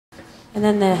And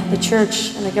then the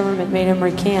church and the government made him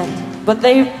recant. But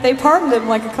they pardoned him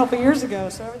like a couple years ago,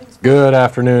 so everything's... Good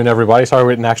afternoon, everybody. Sorry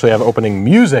we didn't actually have opening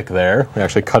music there. We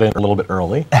actually cut in a little bit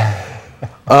early.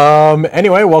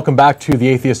 Anyway, welcome back to the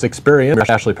Atheist Experience.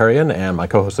 Ashley Perrien and my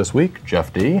co-host this week,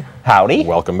 Jeff D. Howdy.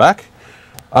 Welcome back.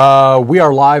 We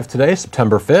are live today,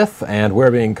 September 5th, and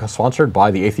we're being sponsored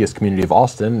by the Atheist Community of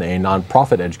Austin, a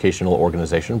non-profit educational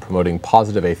organization promoting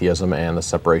positive atheism and the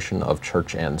separation of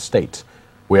church and state.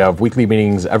 We have weekly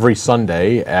meetings every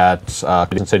Sunday at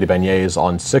City Beignets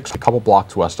on 6th, a couple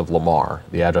blocks west of Lamar.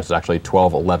 The address is actually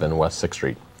 1211 West 6th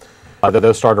Street.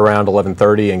 Those start around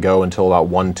 11:30 and go until about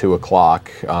 1, 2 o'clock,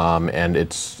 and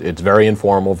it's very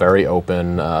informal, very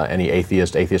open. Any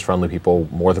atheist-friendly people,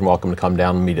 more than welcome to come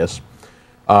down and meet us.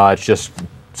 It's just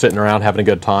sitting around having a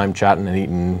good time, chatting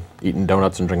and eating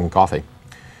donuts and drinking coffee.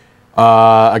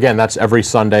 Again, that's every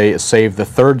Sunday, save the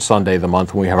third Sunday of the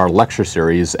month when we have our lecture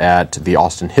series at the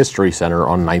Austin History Center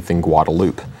on 9th and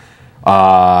Guadalupe.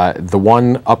 The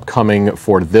one upcoming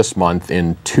for this month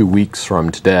in 2 weeks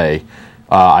from today,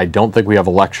 I don't think we have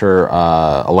a lecture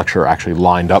actually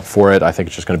lined up for it. I think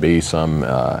it's just going to be some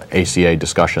ACA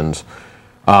discussions.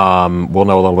 We'll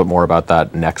know a little bit more about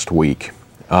that next week.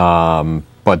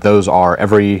 But those are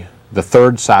the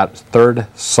third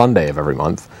Sunday of every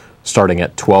month, starting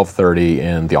at 12:30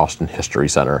 in the Austin History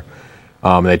Center.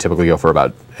 They typically go for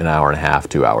about an hour and a half,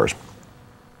 2 hours.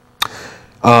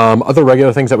 Other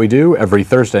regular things that we do, every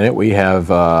Thursday night we have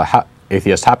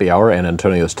Atheist Happy Hour and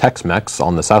Antonio's Tex-Mex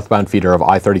on the southbound feeder of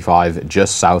I-35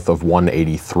 just south of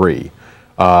 183.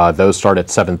 Those start at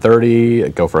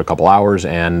 7:30, go for a couple hours,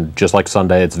 and just like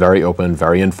Sunday, it's very open,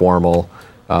 very informal.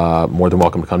 More than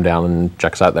welcome to come down and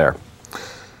check us out there.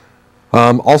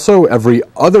 Also, every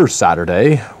other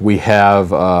Saturday, we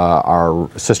have our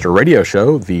sister radio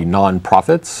show, The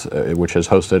Non-Prophets, which is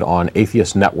hosted on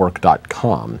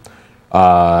atheistnetwork.com.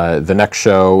 The next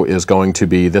show is going to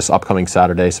be this upcoming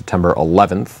Saturday, September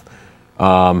 11th,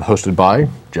 hosted by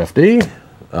Jeff D.,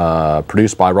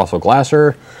 produced by Russell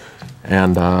Glasser.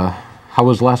 And how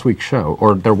was last week's show?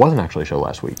 Or there wasn't actually a show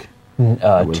last week.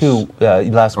 Last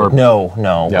week. No.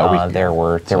 Yeah, there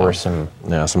were some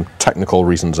technical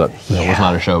reasons that it was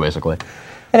not a show, basically.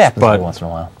 It happens every once in a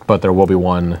while. But there will be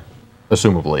one,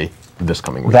 assumably, this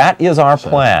coming week. That is our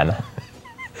plan.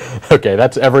 Okay,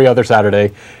 that's every other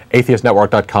Saturday.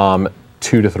 atheistnetwork.com,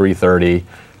 2 to 3:30.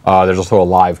 There's also a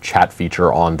live chat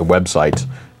feature on the website,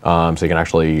 so you can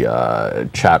actually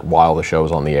chat while the show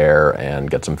is on the air and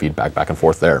get some feedback back and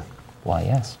forth there. Why,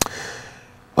 yes.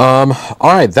 All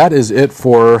right, that is it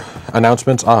for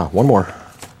announcements. One more.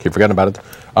 Keep forgetting about it.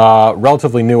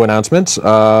 Relatively new announcements.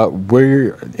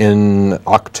 We're in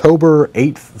October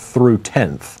 8th through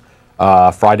 10th,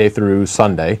 Friday through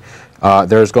Sunday.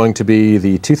 There's going to be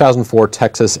the 2004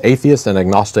 Texas Atheist and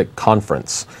Agnostic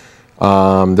Conference.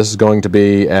 This is going to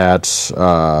be at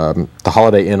the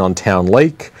Holiday Inn on Town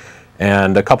Lake,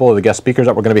 and a couple of the guest speakers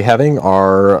that we're going to be having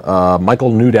are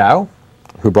Michael Newdow,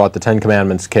 who brought the Ten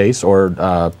Commandments case, or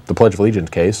the Pledge of Allegiance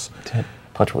case.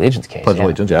 Pledge of Allegiance case, Pledge of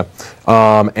Allegiance, yeah.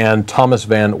 And Thomas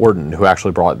Van Orden, who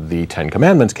actually brought the Ten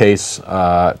Commandments case,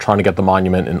 trying to get the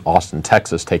monument in Austin,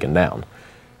 Texas, taken down.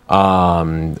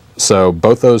 So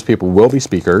both those people will be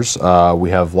speakers. We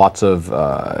have lots of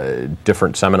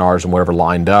different seminars and whatever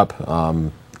lined up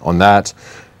on that.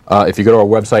 If you go to our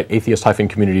website,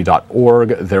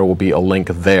 atheist-community.org, there will be a link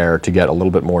there to get a little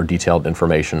bit more detailed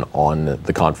information on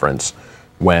the conference.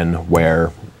 When,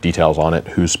 where, details on it,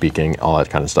 who's speaking, all that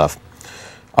kind of stuff.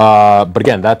 But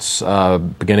again, that's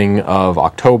beginning of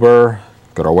October.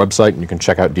 Go to our website and you can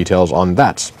check out details on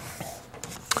that.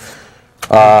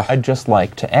 I'd just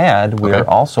like to add, we're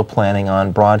also planning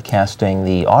on broadcasting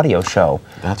the audio show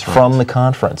from the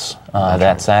conference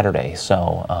that Saturday.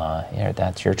 So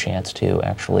that's your chance to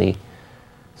actually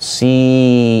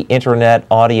see internet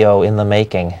audio in the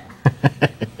making,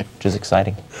 which is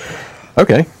exciting.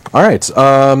 Okay. All right.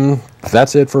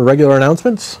 That's it for regular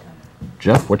announcements.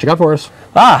 Jeff, what you got for us?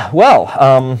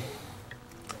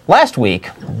 Last week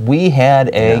we had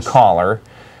a caller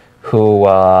who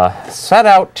set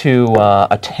out to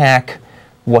attack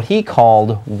what he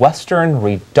called Western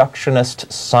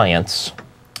reductionist science,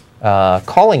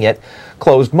 calling it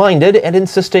closed-minded and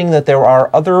insisting that there are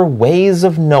other ways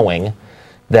of knowing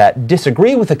that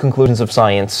disagree with the conclusions of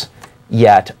science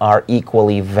yet are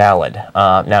equally valid.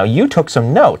 Now, you took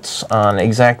some notes on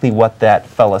exactly what that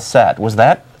fella said. Was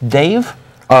that Dave?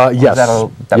 Yes.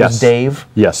 That was Dave?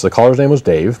 Yes, the caller's name was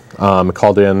Dave.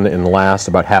 Called in the last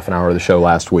about half an hour of the show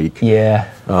last week. Yeah.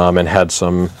 And had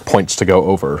some points to go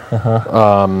over.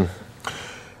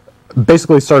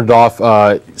 basically started off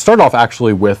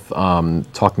actually with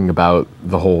talking about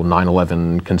the whole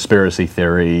 9/11 conspiracy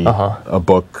theory, a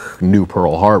book, New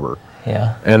Pearl Harbor.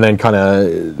 Yeah. And then kind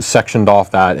of sectioned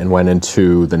off that and went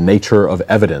into the nature of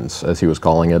evidence, as he was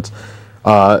calling it,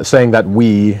 saying that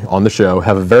we, on the show,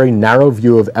 have a very narrow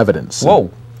view of evidence.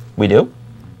 Whoa, we do?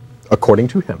 According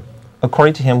to him.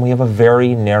 According to him, we have a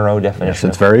very narrow definition.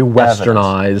 Yes, it's very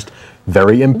westernized,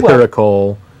 very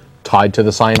empirical, tied to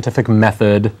the scientific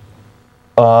method.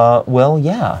 Well,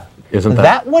 yeah. Isn't that?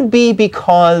 That would be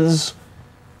because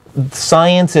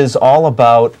science is all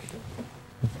about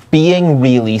being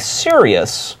really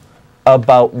serious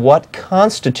about what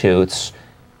constitutes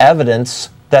evidence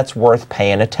that's worth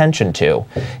paying attention to.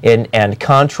 And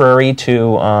contrary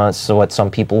to so what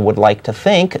some people would like to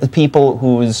think, people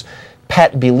whose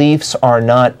pet beliefs are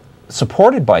not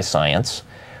supported by science,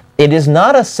 it is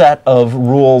not a set of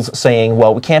rules saying,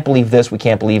 well, we can't believe this, we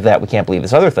can't believe that, we can't believe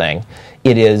this other thing.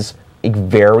 It is a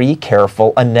very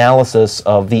careful analysis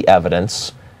of the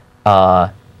evidence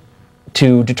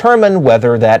to determine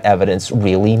whether that evidence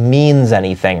really means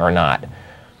anything or not.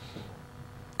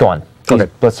 Go on. Okay.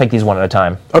 Let's take these one at a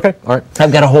time. Okay, all right.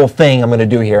 I've got a whole thing I'm going to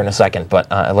do here in a second, but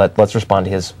let's respond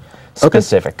to his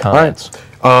specific comments.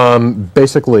 All right.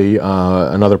 Basically,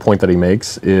 another point that he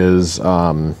makes is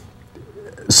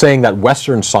saying that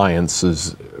Western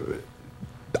science's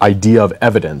idea of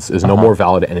evidence is no more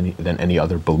valid than any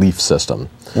other belief system.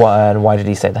 Why did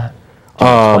he say that? Can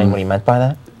you explain what he meant by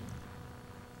that?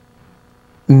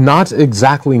 Not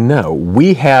exactly, no.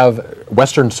 We have,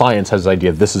 Western science has the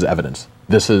idea this is evidence.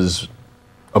 This is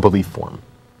a belief form.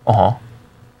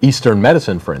 Eastern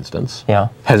medicine, for instance,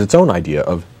 has its own idea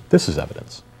of this is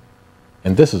evidence.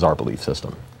 And this is our belief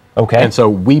system. Okay. And so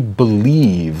we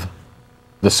believe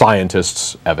the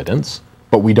scientists' evidence,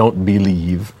 but we don't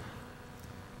believe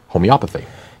homeopathy.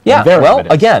 Yeah, well,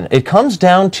 evidence. Again, it comes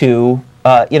down to,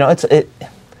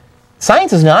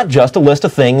 science is not just a list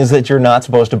of things that you're not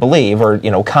supposed to believe or,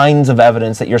 kinds of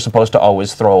evidence that you're supposed to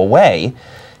always throw away.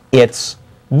 It's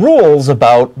rules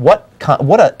about what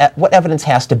evidence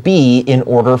has to be in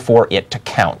order for it to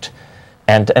count.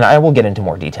 And I will get into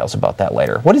more details about that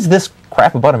later. What is this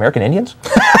crap about American Indians?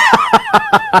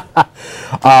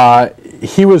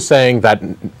 He was saying that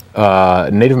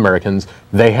Native Americans,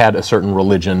 they had a certain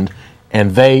religion,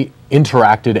 and they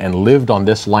interacted and lived on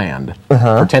this land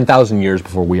for 10,000 years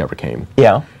before we ever came.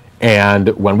 Yeah. And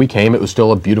when we came, it was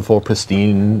still a beautiful,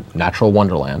 pristine, natural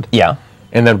wonderland. Yeah.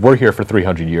 And then we're here for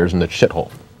 300 years in the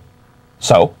shithole.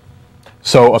 So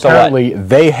apparently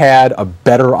they had a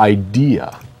better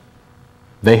idea.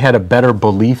 They had a better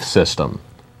belief system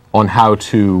on how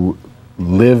to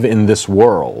live in this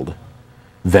world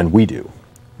than we do.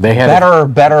 They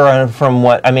had better from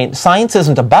what, I mean, science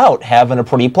isn't about having a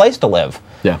pretty place to live.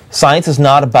 Yeah. Science is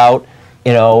not about,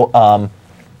 science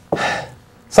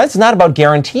is not about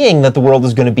guaranteeing that the world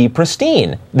is going to be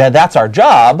pristine. That's our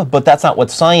job, but that's not what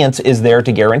science is there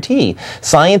to guarantee.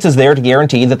 Science is there to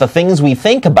guarantee that the things we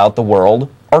think about the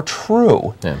world are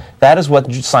true. Yeah. That is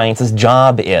what science's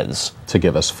job is. To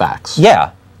give us facts.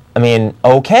 Yeah. I mean,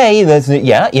 okay,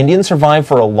 Indians survived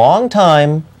for a long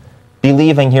time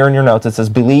believing, here in your notes, it says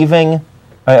believing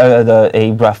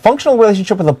a functional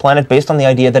relationship with the planet based on the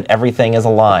idea that everything is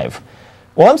alive.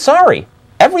 Well, I'm sorry.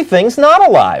 Everything's not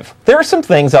alive. There are some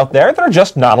things out there that are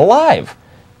just not alive.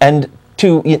 And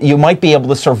you might be able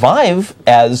to survive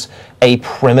as a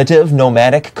primitive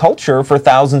nomadic culture for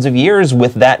thousands of years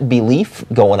with that belief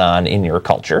going on in your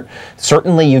culture.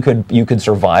 Certainly you could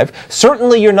survive.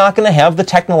 Certainly you're not going to have the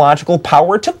technological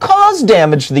power to cause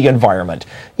damage to the environment,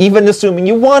 even assuming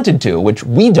you wanted to, which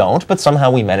we don't, but somehow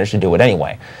we managed to do it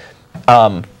anyway.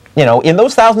 In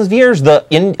those thousands of years, the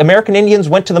American Indians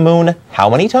went to the moon how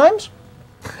many times?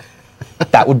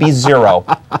 That would be 0.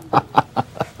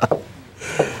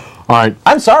 All right.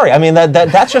 I'm sorry. I mean,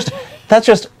 that's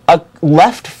just a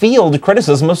left field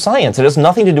criticism of science. It has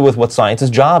nothing to do with what science's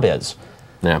job is.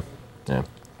 Yeah, yeah.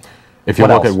 If you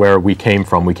look at where we came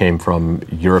from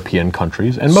European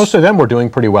countries, and most of them were doing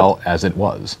pretty well as it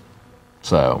was.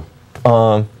 So,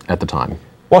 at the time.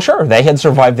 Well, sure, they had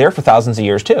survived there for thousands of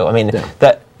years too. I mean,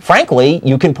 frankly,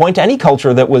 you can point to any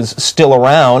culture that was still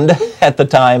around at the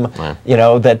time,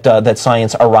 that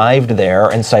science arrived there,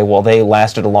 and say, well, they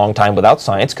lasted a long time without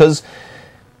science, because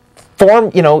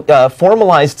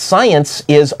formalized science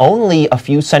is only a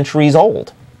few centuries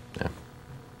old. Yeah.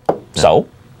 So?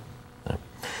 Yeah.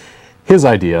 His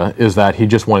idea is that he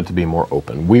just wanted to be more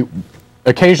open. We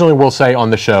occasionally will say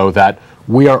on the show that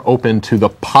we are open to the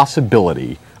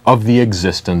possibility of the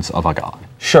existence of a God.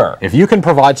 Sure. If you can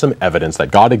provide some evidence that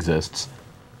God exists,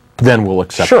 then we'll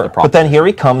accept sure, the proposition. but then here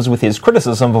he comes with his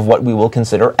criticism of what we will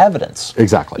consider evidence.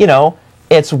 Exactly. You know,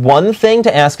 it's one thing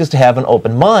to ask us to have an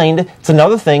open mind. It's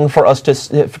another thing for us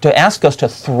to ask us to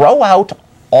throw out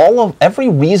every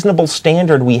reasonable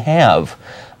standard we have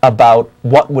about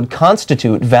what would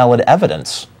constitute valid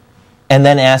evidence, and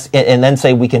then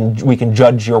say we can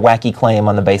judge your wacky claim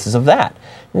on the basis of that.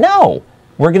 No.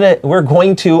 We're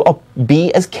going to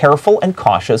be as careful and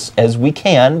cautious as we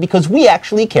can because we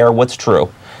actually care what's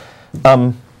true.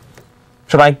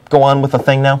 Should I go on with the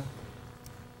thing now?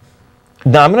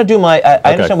 No, I'm going to do my.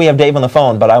 I understand we have Dave on the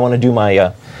phone, but I want to do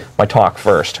my my talk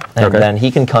first, and then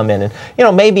he can come in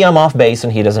and maybe I'm off base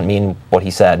and he doesn't mean what he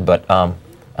said, but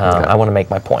I want to make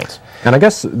my points. And I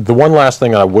guess the one last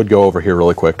thing I would go over here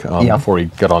really quick before we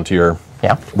get on to your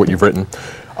what you've written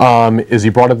is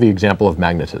you brought up the example of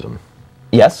magnetism.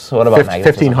 Yes. What about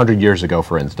magnetism? 1,500 years ago,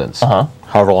 for instance,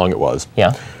 however long it was.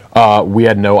 Yeah. We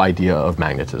had no idea of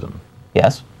magnetism.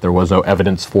 Yes. There was no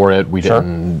evidence for it. We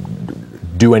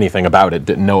didn't do anything about it.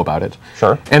 Didn't know about it.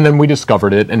 Sure. And then we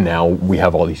discovered it, and now we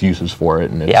have all these uses for it,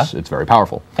 and it's very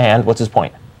powerful. And what's his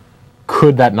point?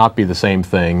 Could that not be the same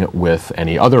thing with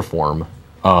any other form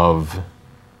of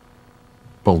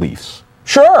beliefs?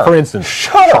 Sure. For instance,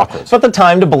 chocolates. But the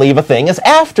time to believe a thing is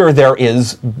after there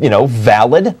is,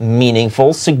 valid,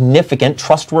 meaningful, significant,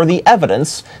 trustworthy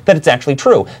evidence that it's actually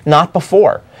true, not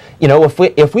before.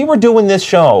 If we were doing this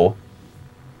show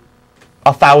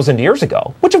 1,000 years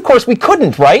ago, which of course we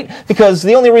couldn't, right? Because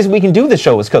the only reason we can do this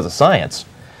show is because of science.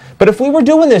 But if we were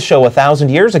doing this show 1,000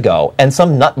 years ago and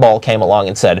some nutball came along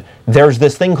and said, there's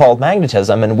this thing called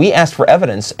magnetism, and we asked for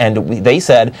evidence, and they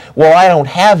said, well, I don't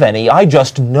have any, I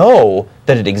just know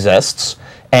that it exists,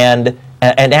 and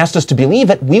asked us to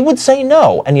believe it, we would say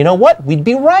no. And you know what? We'd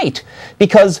be right.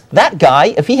 Because that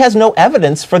guy, if he has no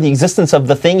evidence for the existence of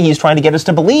the thing he's trying to get us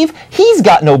to believe, he's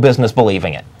got no business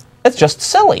believing it. It's just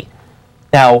silly.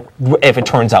 Now, if it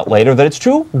turns out later that it's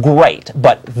true, great.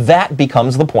 But that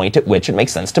becomes the point at which it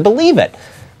makes sense to believe it.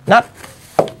 Not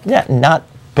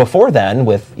before then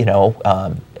with,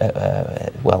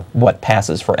 what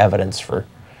passes for evidence for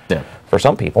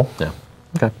some people. Yeah.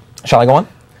 Okay. Shall I go on?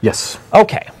 Yes.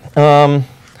 Okay.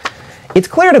 It's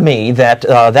clear to me that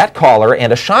that caller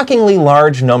and a shockingly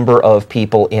large number of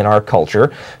people in our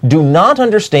culture do not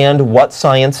understand what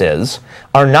science is,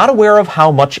 are not aware of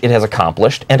how much it has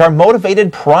accomplished, and are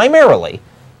motivated primarily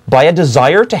by a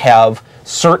desire to have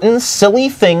certain silly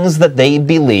things that they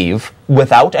believe,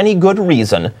 without any good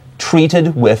reason,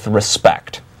 treated with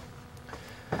respect.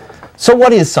 So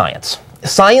what is science?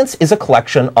 Science is a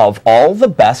collection of all the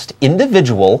best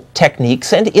individual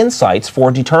techniques and insights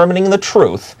for determining the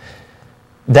truth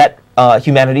that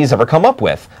humanity has ever come up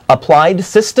with, applied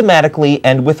systematically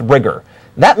and with rigor.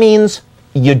 That means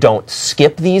you don't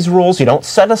skip these rules, you don't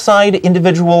set aside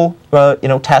individual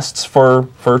tests for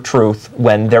truth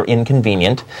when they're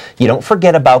inconvenient, you don't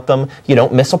forget about them, you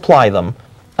don't misapply them.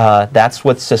 That's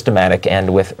what systematic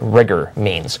and with rigor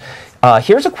means.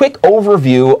 Here's a quick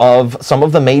overview of some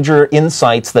of the major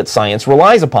insights that science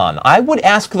relies upon. I would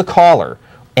ask the caller,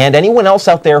 and anyone else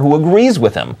out there who agrees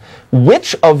with him,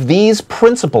 which of these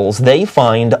principles they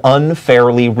find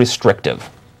unfairly restrictive.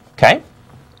 Okay?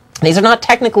 These are not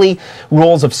technically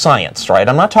rules of science, right?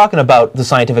 I'm not talking about the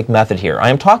scientific method here. I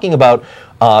am talking about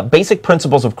basic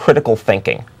principles of critical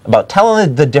thinking, about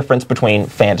telling the difference between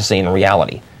fantasy and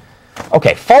reality.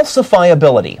 Okay,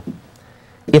 falsifiability.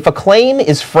 If a claim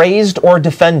is phrased or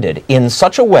defended in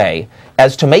such a way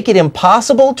as to make it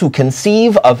impossible to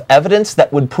conceive of evidence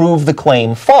that would prove the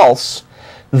claim false,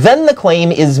 then the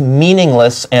claim is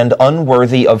meaningless and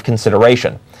unworthy of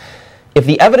consideration. If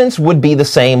the evidence would be the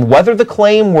same whether the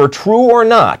claim were true or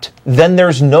not, then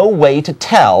there's no way to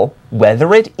tell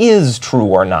whether it is true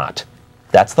or not.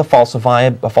 That's the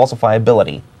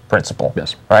falsifiability principle.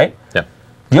 Yes. Right? Yeah.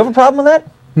 Do you have a problem with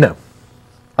that? No.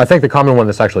 I think the common one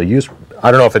that's actually used, I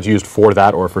don't know if it's used for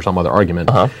that or for some other argument,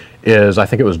 is I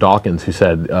think it was Dawkins who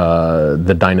said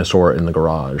the dinosaur in the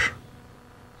garage.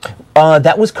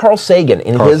 That was Carl Sagan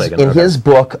in his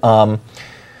book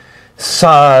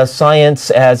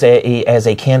Science as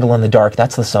a Candle in the Dark.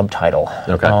 That's the subtitle.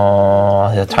 Okay.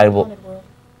 The title.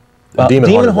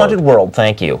 Demon Haunted World.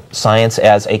 Thank you. Science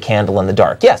as a Candle in the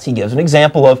Dark. Yes, he gives an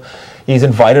example of he's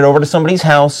invited over to somebody's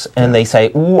house and they say,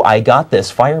 "Ooh, I got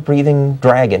this fire-breathing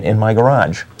dragon in my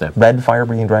garage. Red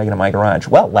fire-breathing dragon in my garage."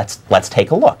 Well, let's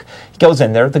take a look. He goes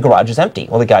in there. The garage is empty.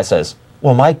 Well, the guy says,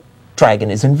 "Well, my dragon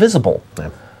is invisible." Yeah.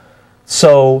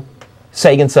 So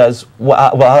Sagan says,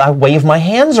 well, I wave my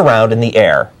hands around in the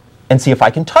air and see if I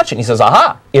can touch it. And he says,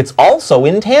 "Aha, it's also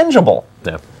intangible."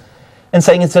 Yeah. and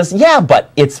saying, it says, yeah,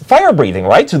 but it's fire breathing,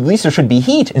 right? So at least there should be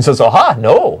heat. And says, aha,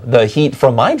 no, the heat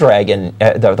from my dragon,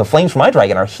 the flames from my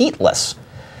dragon are heatless.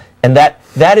 And that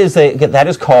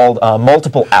is called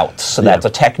multiple outs. So that's a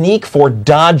technique for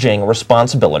dodging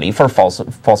responsibility for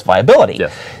falsifiability.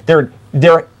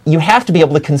 Yeah. You have to be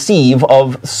able to conceive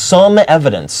of some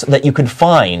evidence that you could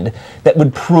find that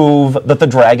would prove that the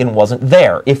dragon wasn't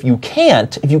there. If you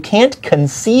can't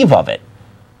conceive of it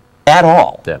at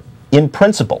all, in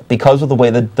principle, because of the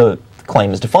way that the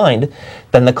claim is defined,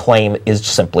 then the claim is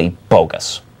simply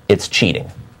bogus. It's cheating.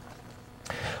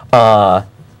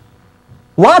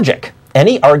 Logic.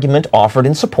 Any argument offered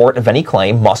in support of any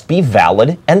claim must be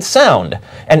valid and sound.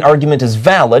 An argument is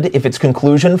valid if its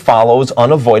conclusion follows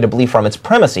unavoidably from its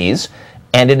premises,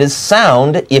 and it is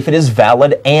sound if it is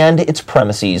valid and its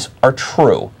premises are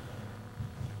true.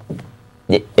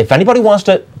 If anybody wants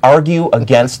to argue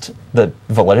against the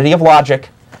validity of logic,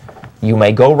 you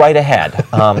may go right ahead.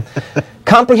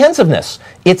 Comprehensiveness.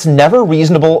 It's never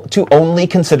reasonable to only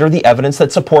consider the evidence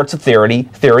that supports a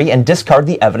theory and discard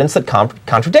the evidence that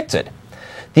contradicts it.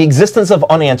 The existence of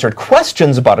unanswered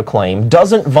questions about a claim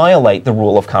doesn't violate the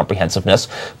rule of comprehensiveness,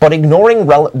 but ignoring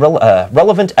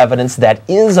relevant evidence that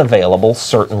is available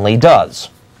certainly does.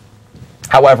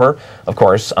 However, of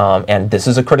course, and this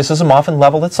is a criticism often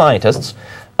leveled at scientists,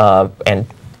 and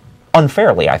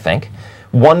unfairly, I think,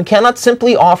 one cannot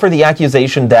simply offer the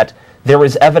accusation that there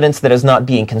is evidence that is not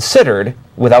being considered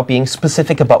without being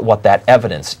specific about what that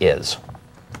evidence is.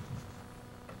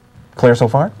 Clear so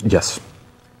far? Yes.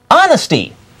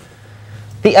 Honesty.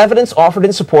 The evidence offered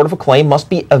in support of a claim must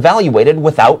be evaluated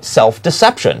without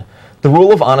self-deception. The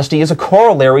rule of honesty is a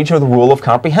corollary to the rule of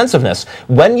comprehensiveness.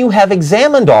 When you have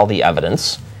examined all the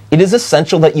evidence, it is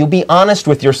essential that you be honest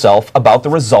with yourself about the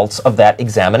results of that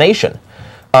examination.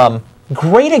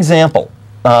 Great example.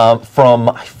 From,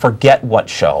 I forget what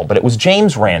show, but it was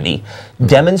James Randi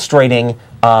demonstrating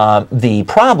the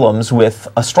problems with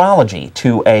astrology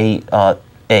to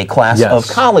a class of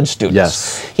college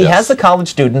students. He has the college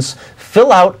students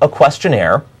fill out a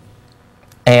questionnaire,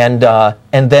 and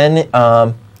then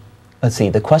let's see,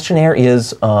 the questionnaire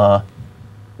is no,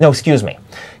 excuse me.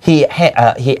 He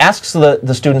asks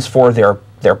the students for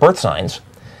their birth signs.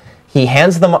 He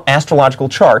hands them astrological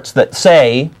charts that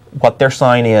say what their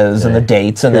sign is and the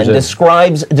dates, and then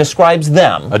describes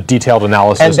them. A detailed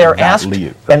analysis. And they're asked,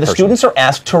 and the students are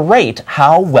asked to rate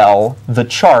how well the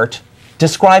chart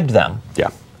described them.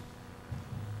 Yeah.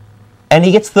 And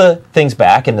he gets the things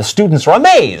back, and the students are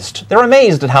amazed. They're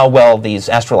amazed at how well these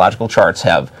astrological charts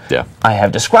have. Yeah. I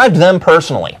have described them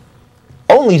personally,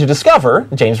 only to discover,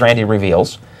 James Randi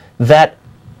reveals, that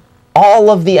all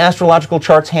of the astrological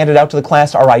charts handed out to the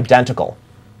class are identical,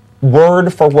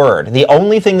 word for word. The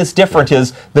only thing that's different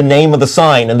is the name of the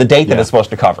sign and the date that it's supposed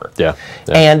to cover.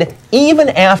 And even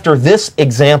after this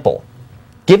example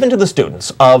given to the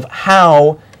students of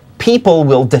how people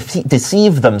will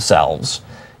deceive themselves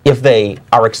if they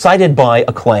are excited by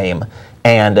a claim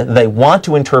and they want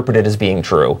to interpret it as being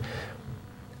true,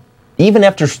 even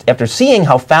after seeing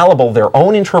how fallible their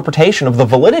own interpretation of the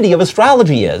validity of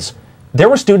astrology is, there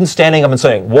were students standing up and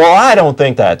saying, well, I don't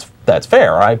think that's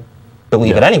fair. I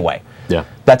believe it anyway. Yeah.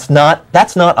 That's not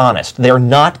honest. They're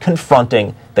not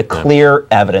confronting the clear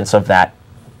evidence of that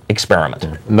experiment.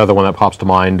 Another one that pops to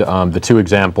mind, the two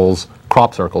examples,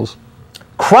 crop circles.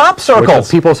 Crop circles!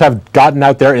 People have gotten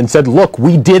out there and said, look,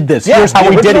 we did this. Here's how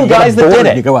we did it. Guys that did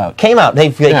it you go out. Came out.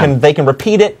 They can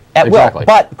repeat it at will.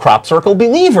 But crop circle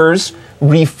believers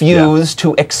refuse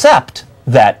to accept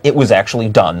that it was actually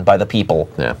done by the people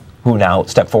who now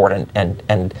step forward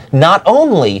and not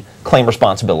only claim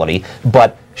responsibility,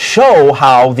 but show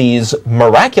how these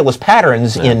miraculous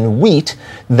patterns in wheat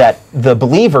that the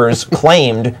believers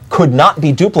claimed could not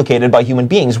be duplicated by human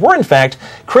beings were in fact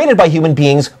created by human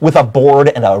beings with a board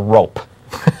and a rope.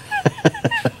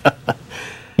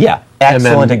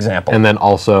 Excellent example. And then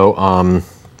also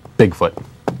Bigfoot.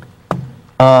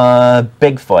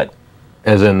 Bigfoot.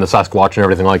 As in the Sasquatch and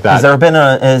everything like that. Has there been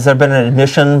an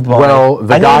admission?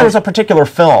 Well, I know there's a particular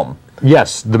film.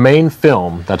 Yes, the main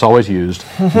film that's always used.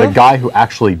 The guy who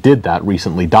actually did that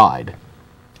recently died.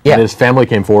 Yeah. And his family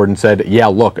came forward and said, yeah,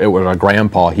 look, it was our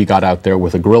grandpa. He got out there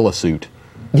with a gorilla suit.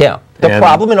 Yeah. The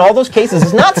problem in all those cases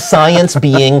is not science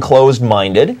being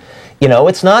closed-minded. You know,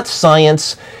 it's not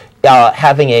science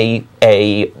having a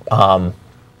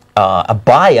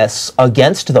bias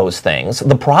against those things.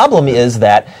 The problem is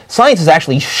that science has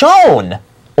actually shown,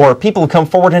 or people have come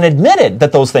forward and admitted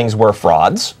that those things were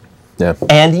frauds,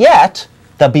 and yet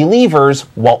the believers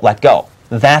won't let go.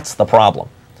 That's the problem.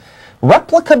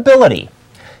 Replicability.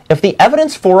 If the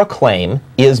evidence for a claim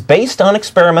is based on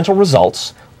experimental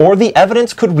results or the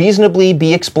evidence could reasonably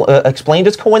be explained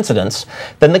as coincidence,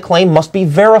 then the claim must be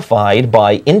verified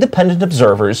by independent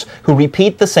observers who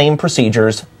repeat the same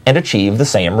procedures and achieve the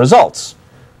same results.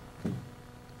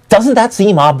 Doesn't that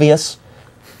seem obvious?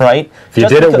 Right? If you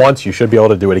did it once, you should be able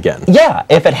to do it again. Yeah,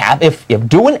 if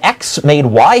doing X made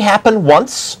Y happen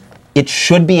once, it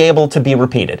should be able to be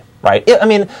repeated, right? I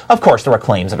mean, of course, there are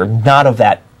claims that are not of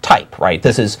that type, right?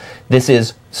 This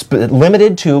is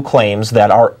limited to claims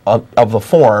that are of the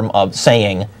form of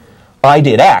saying, I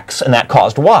did X and that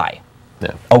caused Y.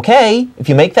 Yeah. Okay, if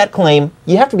you make that claim,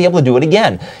 you have to be able to do it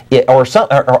again,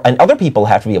 and other people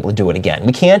have to be able to do it again.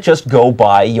 We can't just go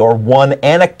by your one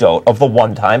anecdote of the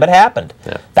one time it happened.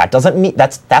 Yeah. That doesn't mean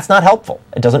that's not helpful.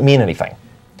 It doesn't mean anything.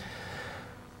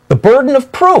 The burden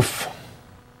of proof.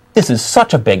 This is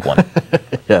such a big one.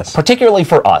 Yes. Particularly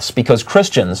for us, because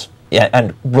Christians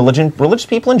and religious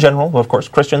people in general, of course,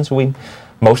 Christians who we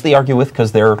mostly argue with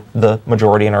because they're the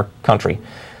majority in our country,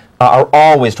 are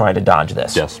always trying to dodge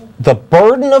this. Yes. The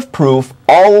burden of proof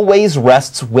always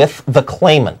rests with the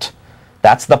claimant.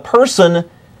 That's the person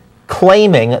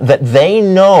claiming that they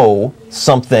know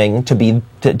something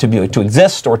to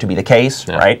exist or to be the case,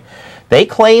 yeah. right? They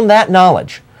claim that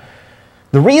knowledge.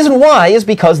 The reason why is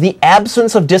because the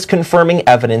absence of disconfirming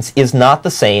evidence is not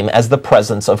the same as the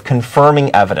presence of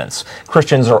confirming evidence.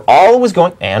 Christians are always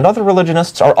going, and other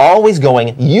religionists are always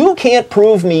going, you can't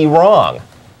prove me wrong.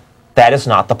 That is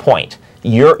not the point.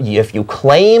 If you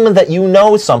claim that you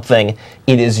know something,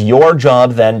 it is your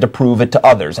job then to prove it to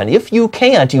others. And if you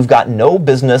can't, you've got no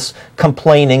business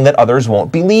complaining that others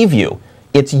won't believe you.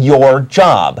 It's your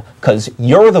job, because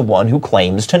you're the one who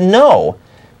claims to know,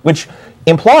 which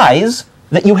implies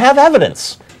that you have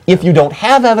evidence. If you don't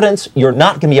have evidence, you're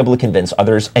not going to be able to convince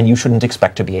others, and you shouldn't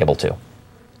expect to be able to.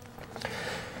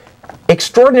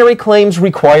 Extraordinary claims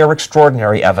require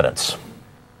extraordinary evidence.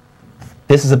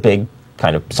 This is a big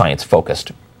kind of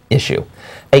science-focused issue.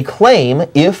 A claim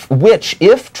which,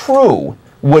 if true,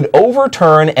 would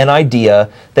overturn an idea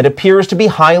that appears to be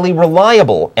highly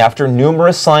reliable after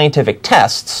numerous scientific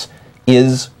tests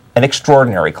is an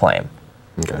extraordinary claim.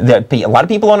 Okay. A lot of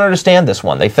people don't understand this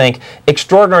one. They think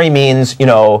extraordinary means,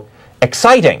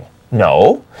 exciting.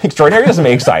 No, extraordinary doesn't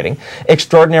mean exciting.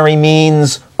 Extraordinary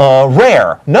means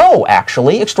rare. No,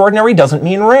 actually, extraordinary doesn't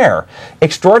mean rare.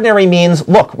 Extraordinary means,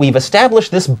 look, we've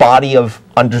established this body of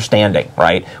understanding,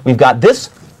 right? We've got this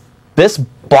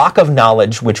block of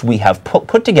knowledge which we have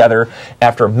put together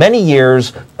after many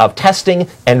years of testing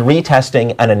and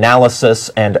retesting and analysis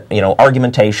and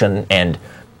argumentation, and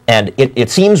it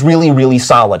seems really, really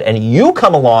solid. And you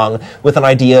come along with an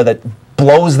idea that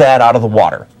blows that out of the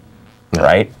water,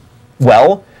 right?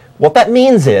 Well, what that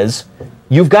means is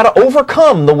you've got to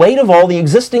overcome the weight of all the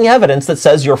existing evidence that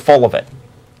says you're full of it.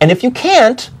 And if you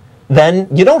can't, then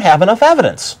you don't have enough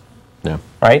evidence. Yeah.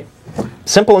 Right?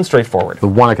 Simple and straightforward. The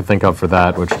one I could think of for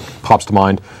that, which pops to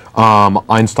mind,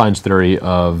 Einstein's theory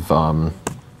of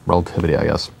relativity, I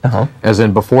guess. Uh-huh. As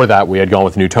in, before that, we had gone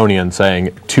with Newtonian saying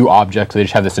two objects, they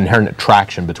just have this inherent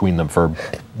attraction between them for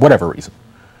whatever reason.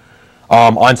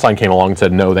 Einstein came along and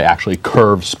said, no, they actually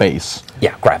curve space.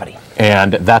 Yeah, gravity.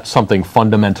 And that's something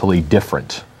fundamentally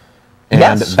different. And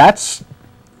yes.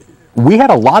 We had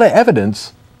a lot of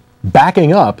evidence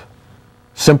backing up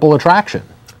simple attraction.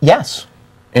 Yes.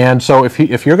 And so if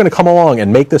you're going to come along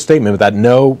and make this statement that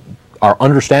our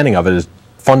understanding of it is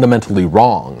fundamentally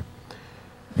wrong,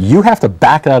 you have to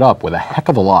back that up with a heck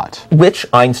of a lot. Which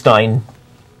Einstein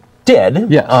did,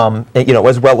 yeah.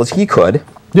 As well as he could.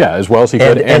 Yeah, as well as he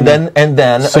could. And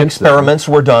then experiments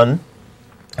were done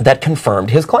that confirmed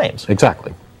his claims.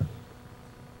 Exactly.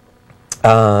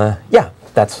 Yeah,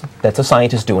 that's a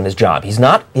scientist doing his job.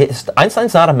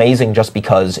 Einstein's not amazing just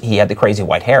because he had the crazy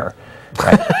white hair.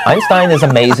 Right? Einstein is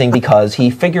amazing because he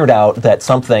figured out that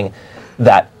something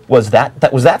that was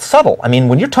that subtle. I mean,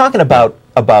 when you're talking about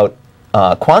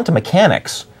quantum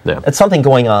mechanics, yeah. It's something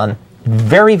going on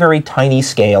very, very tiny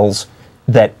scales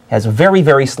that has very,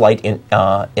 very slight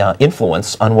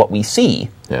influence on what we see,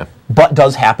 yeah. but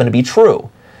does happen to be true.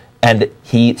 And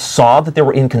he saw that there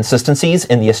were inconsistencies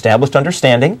in the established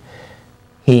understanding.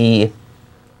 He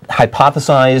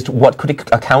hypothesized what could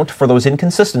account for those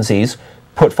inconsistencies,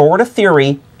 put forward a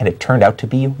theory, and it turned out to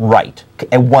be right.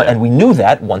 And we knew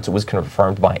that once it was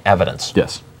confirmed by evidence.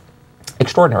 Yes.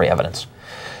 Extraordinary evidence.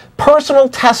 Personal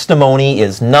testimony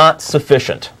is not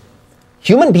sufficient.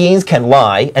 Human beings can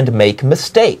lie and make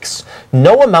mistakes.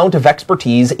 No amount of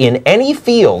expertise in any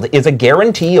field is a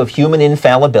guarantee of human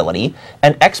infallibility,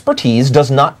 and expertise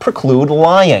does not preclude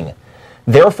lying.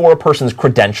 Therefore, a person's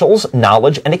credentials,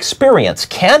 knowledge, and experience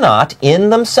cannot, in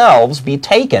themselves, be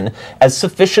taken as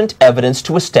sufficient evidence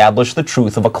to establish the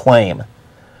truth of a claim.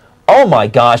 Oh my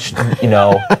gosh,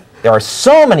 there are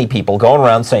so many people going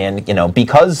around saying,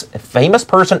 because famous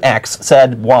person X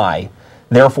said Y,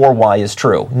 therefore Y is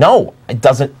true. No, it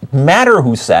doesn't matter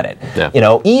who said it.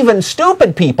 Yeah. Even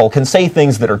stupid people can say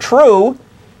things that are true.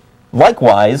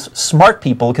 Likewise, smart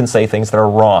people can say things that are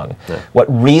wrong. Yeah. What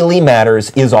really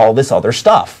matters is all this other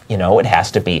stuff.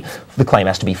 The claim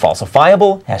has to be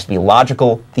falsifiable, it has to be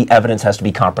logical, the evidence has to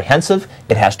be comprehensive,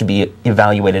 it has to be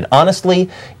evaluated honestly,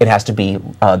 it has to be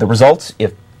the results,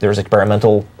 if there's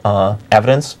experimental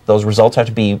evidence, those results have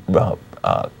to be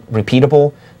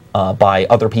repeatable by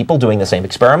other people doing the same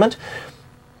experiment.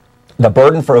 The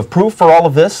burden of proof for all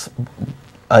of this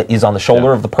is on the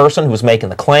shoulder of the person who's making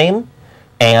the claim,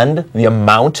 and the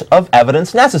amount of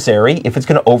evidence necessary, if it's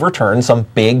going to overturn some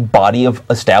big body of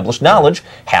established knowledge,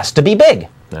 has to be big.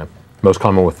 Yeah. Most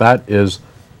common with that is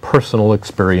personal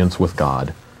experience with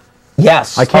God.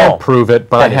 Yes. I can't prove it,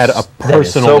 but I had a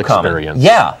personal experience.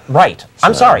 Yeah, right.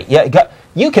 I'm sorry. Yeah,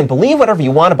 you can believe whatever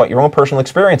you want about your own personal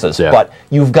experiences, but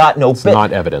you've got no... It's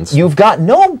not evidence. You've got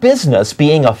no business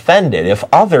being offended if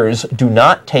others do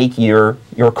not take your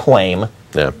claim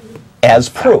as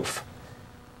proof.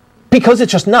 Because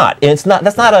it's just not. And it's not.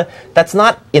 That's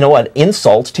not an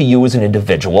insult to you as an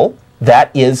individual.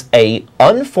 That is a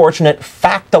unfortunate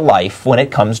fact of life when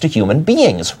it comes to human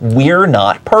beings. We're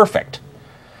not perfect.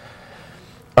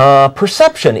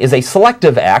 Perception is a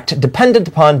selective act dependent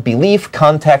upon belief,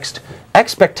 context,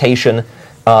 expectation,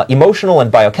 emotional and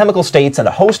biochemical states, and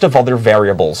a host of other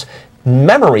variables.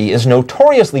 Memory is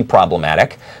notoriously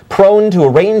problematic, prone to a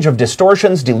range of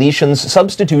distortions, deletions,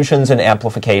 substitutions, and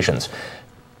amplifications.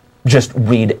 Just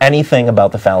read anything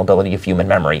about the fallibility of human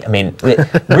memory. I mean,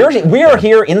 we are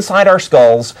here inside our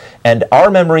skulls, and our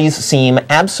memories seem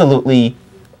absolutely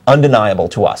undeniable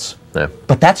to us. Yeah.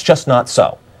 But that's just not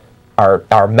so.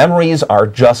 Our memories are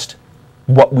just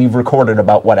what we've recorded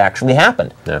about what actually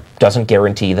happened. Yeah. Doesn't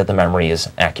guarantee that the memory is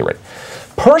accurate.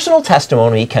 Personal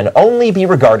testimony can only be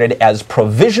regarded as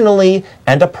provisionally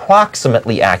and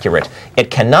approximately accurate.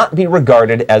 It cannot be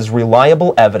regarded as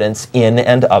reliable evidence in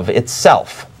and of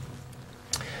itself.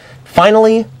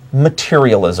 Finally,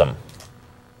 materialism.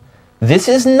 This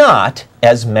is not,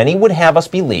 as many would have us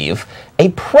believe, a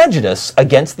prejudice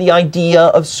against the idea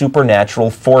of supernatural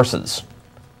forces.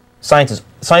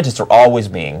 Scientists are always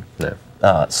being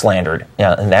slandered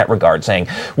in that regard, saying,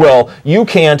 well, you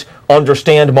can't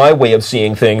understand my way of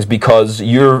seeing things because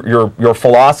your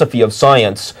philosophy of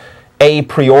science a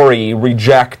priori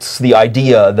rejects the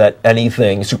idea that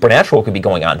anything supernatural could be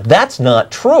going on. That's not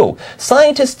true.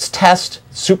 Scientists test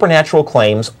supernatural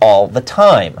claims all the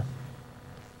time.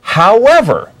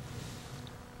 However,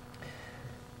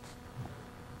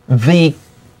 the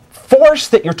force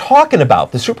that you're talking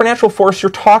about, the supernatural force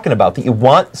you're talking about that you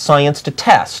want science to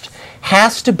test,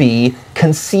 has to be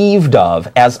conceived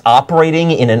of as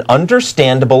operating in an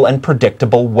understandable and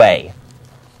predictable way.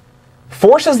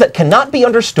 Forces that cannot be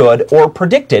understood or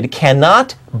predicted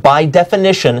cannot, by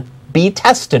definition, be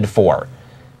tested for.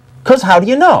 Because how do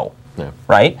you know? Yeah.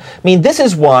 Right? I mean, this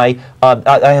is why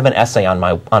I have an essay on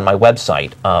my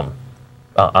website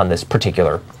on this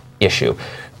particular issue.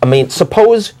 I mean,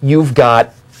 suppose you've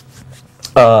got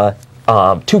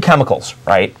two chemicals,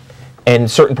 right, in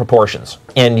certain proportions,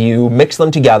 and you mix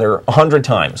them together 100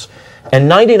 times, and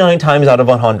 99 times out of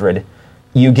 100,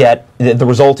 you get the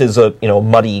result is a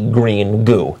muddy green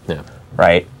goo,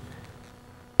 right?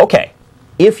 Okay,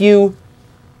 if you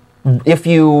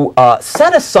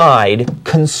set aside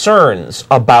concerns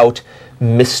about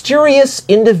mysterious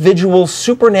individual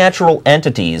supernatural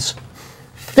entities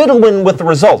fiddling with the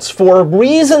results for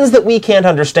reasons that we can't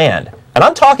understand, and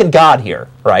I'm talking God here,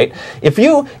 right? If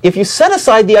you set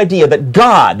aside the idea that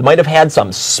God might have had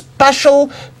some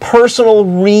special personal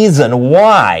reason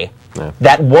why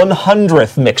that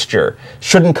 100th mixture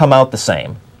shouldn't come out the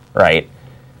same, right?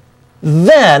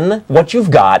 Then what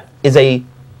you've got is a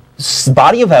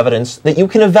body of evidence that you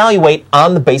can evaluate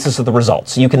on the basis of the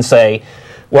results. You can say,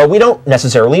 well, we don't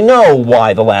necessarily know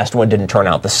why the last one didn't turn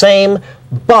out the same,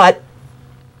 but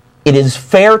it is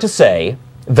fair to say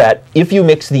that if you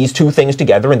mix these two things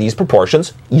together in these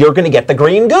proportions, you're going to get the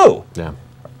green goo. Yeah.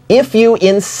 If you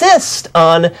insist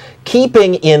on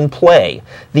keeping in play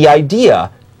the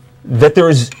idea that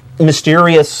there's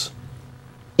mysterious,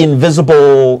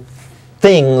 invisible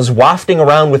things wafting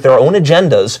around with their own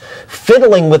agendas,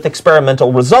 fiddling with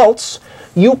experimental results,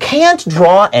 you can't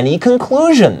draw any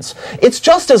conclusions. It's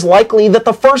just as likely that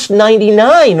the first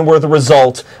 99 were the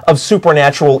result of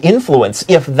supernatural influence,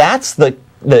 if that's the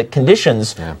the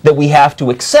conditions that we have to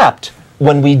accept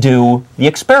when we do the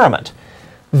experiment.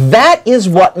 That is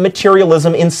what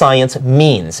materialism in science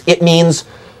means. It means,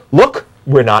 look,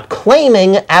 we're not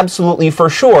claiming absolutely for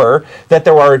sure that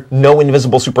there are no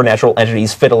invisible supernatural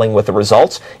entities fiddling with the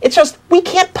results. It's just we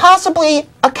can't possibly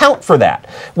account for that.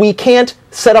 We can't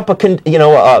set up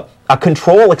a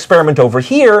control experiment over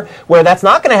here where that's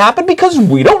not going to happen because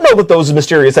we don't know that those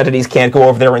mysterious entities can't go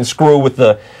over there and screw with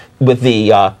the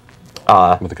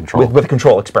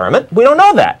control experiment. We don't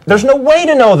know that. There's no way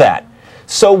to know that.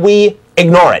 So we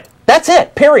ignore it. That's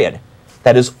it, period.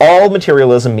 That is all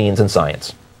materialism means in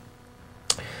science.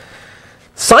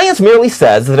 Science merely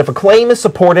says that if a claim is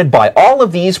supported by all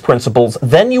of these principles,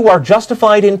 then you are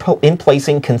justified in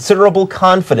placing considerable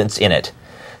confidence in it.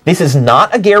 This is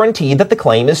not a guarantee that the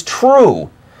claim is true.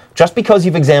 Just because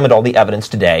you've examined all the evidence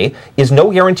today is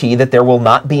no guarantee that there will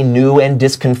not be new and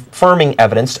disconfirming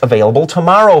evidence available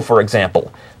tomorrow, for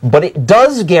example. But it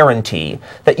does guarantee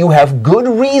that you have good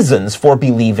reasons for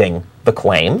believing the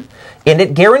claim, and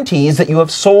it guarantees that you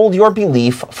have sold your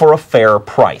belief for a fair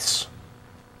price.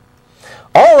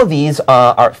 All of these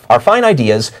are fine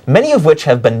ideas, many of which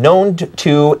have been known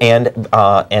to and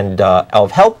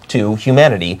of help to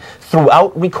humanity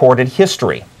throughout recorded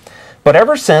history. But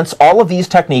ever since all of these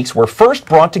techniques were first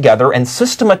brought together and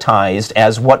systematized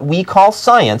as what we call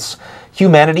science,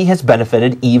 humanity has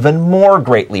benefited even more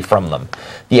greatly from them.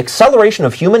 The acceleration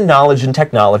of human knowledge and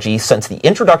technology since the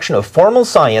introduction of formal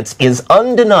science is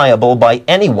undeniable by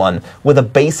anyone with a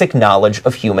basic knowledge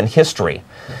of human history.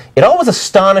 It always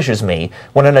astonishes me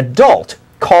when an adult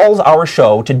calls our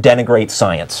show to denigrate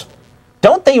science.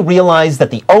 Don't they realize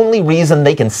that the only reason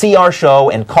they can see our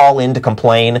show and call in to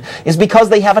complain is because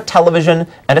they have a television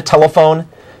and a telephone?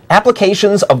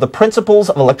 Applications of the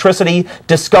principles of electricity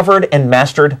discovered and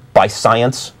mastered by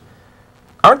science?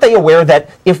 Aren't they aware that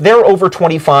if they're over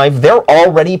 25, they're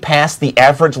already past the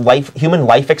average human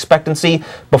life expectancy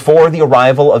before the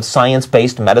arrival of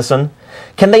science-based medicine?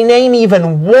 Can they name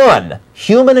even one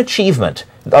human achievement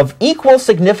of equal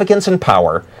significance and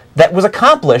power that was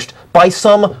accomplished by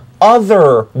some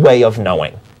other way of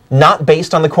knowing, not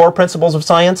based on the core principles of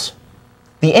science?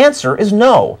 The answer is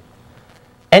no.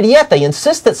 And yet they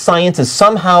insist that science is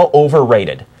somehow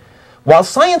overrated. While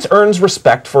science earns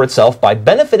respect for itself by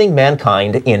benefiting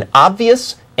mankind in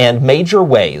obvious and major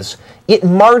ways, it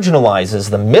marginalizes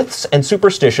the myths and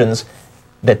superstitions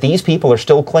that these people are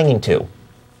still clinging to.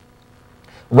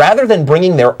 Rather than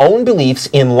bringing their own beliefs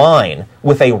in line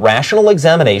with a rational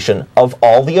examination of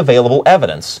all the available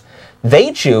evidence,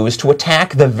 they choose to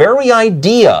attack the very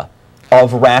idea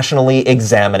of rationally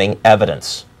examining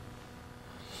evidence.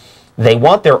 They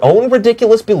want their own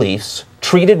ridiculous beliefs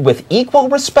treated with equal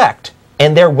respect,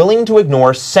 and they're willing to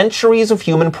ignore centuries of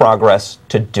human progress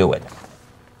to do it.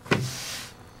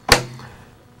 That's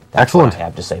excellent. What I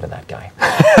have to say to that guy.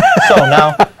 So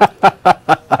now,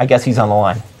 I guess he's on the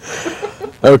line.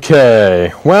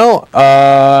 Okay. Well,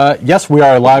 yes, we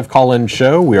are a live call-in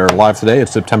show. We are live today.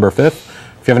 It's September 5th.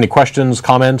 If you have any questions,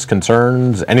 comments,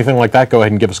 concerns, anything like that, go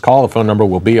ahead and give us a call. The phone number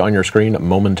will be on your screen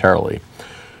momentarily.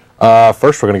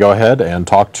 First, we're going to go ahead and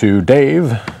talk to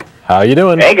Dave. How you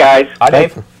doing? Hey, guys. Hi,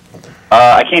 Dave.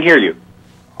 I can't hear you.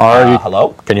 Hello?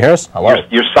 Can you hear us? Hello?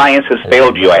 Your science has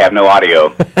failed you. I have no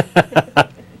audio.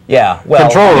 Yeah, well,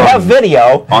 Control we room. have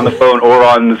video. On the phone or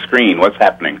on the screen. What's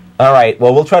happening? All right,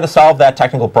 well, we'll try to solve that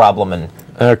technical problem and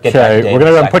get back to Okay, Dave we're in a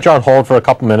going to second. put you on hold for a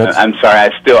couple minutes. I'm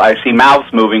sorry. I see mouths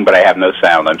moving, but I have no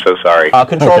sound. I'm so sorry.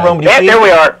 Control Okay. room, do you Yeah, see? there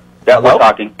we are. Yeah, Hello? we're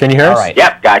talking. Can you hear us? All right.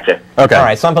 Yep, gotcha. Okay. All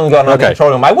right, something going on in the Okay. control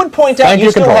room. I would point out Thank you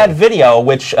you, still control. had video,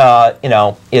 which,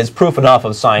 is proof enough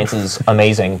of science's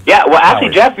amazing Yeah, well, actually,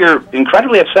 powers. Jeff, you're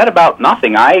incredibly upset about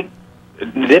nothing. I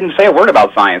didn't say a word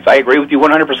about science. I agree with you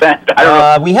 100%. I don't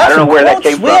know, we have I don't some know where quotes. that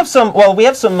came We from. have some. Well, we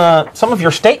have some of your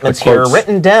statements The quotes. here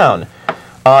written down. You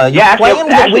Yeah, actually-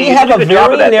 claimed that we actually, you have did a a good job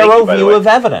very of that. Thank narrow you, by the view way. of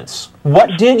evidence.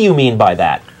 What did you mean by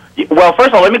that? Well, first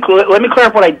of all, let me clear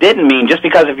up what I didn't mean, just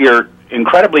because of your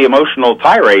incredibly emotional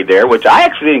tirade there, which I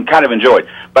actually kind of enjoyed.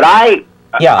 But I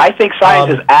think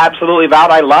science is absolutely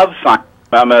valid. I love science.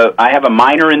 I have a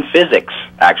minor in physics,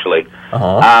 actually.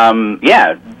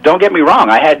 Yeah, don't get me wrong.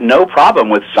 I had no problem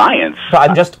with science.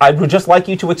 I would just like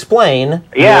you to explain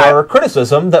Yeah. your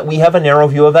criticism that we have a narrow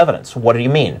view of evidence. What do you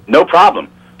mean? No problem.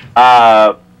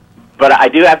 But I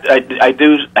do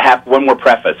have one more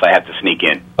preface I have to sneak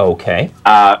in. Okay.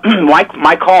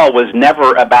 My call was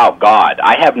never about God.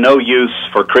 I have no use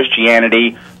for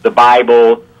Christianity, the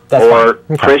Bible, That's or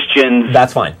fine. Christians.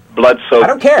 That's fine. Blood-soaked I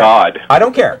don't care. God. I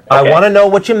don't care. I Okay. want to know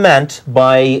what you meant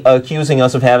by accusing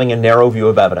us of having a narrow view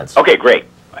of evidence. Okay, great.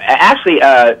 Actually,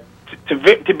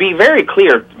 to be very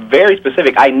clear, very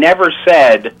specific, I never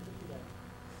said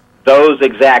those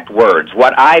exact words.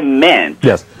 What I meant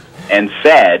and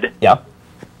said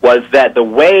was that the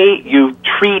way you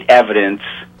treat evidence,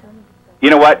 you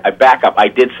know what, I back up, I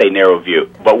did say narrow view,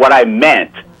 but what I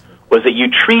meant was that you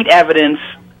treat evidence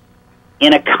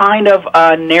in a kind of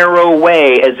a narrow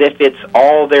way, as if it's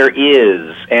all there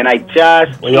is, and I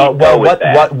just can't go with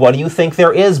that. What do you think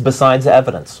there is besides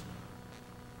evidence?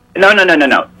 No.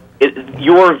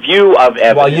 Your view of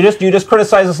evidence. Well, you just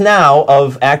criticize us now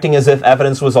of acting as if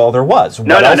evidence was all there was.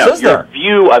 No. Your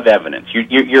view of evidence.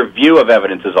 Your view of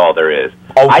evidence is all there is.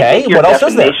 Okay. I think your what else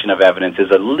is there? definition of evidence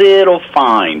is a little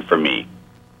fine for me.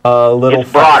 A little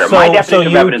it's broader. So, My definition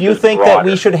of evidence you is think broader. that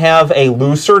we should have a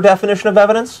looser definition of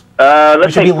evidence? Let's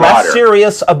we should be less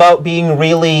serious about being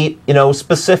really,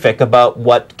 specific about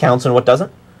what counts and what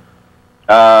doesn't?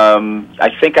 I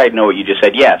think I know what you just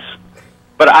said. Yes.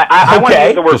 But I want to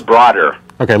use the word broader.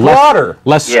 Okay, broader.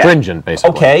 Less stringent,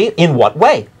 basically. Okay, in what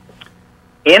way?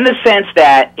 In the sense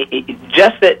that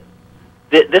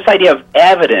this idea of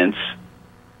evidence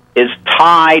is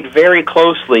tied very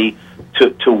closely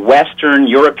to Western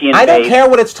European. I don't care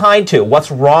what it's tied to. What's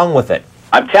wrong with it?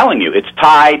 I'm telling you, it's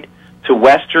tied to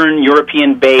Western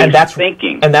European-based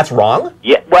thinking. And that's wrong?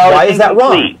 Yeah. Well, why is that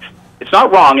wrong? It's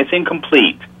not wrong. It's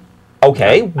incomplete.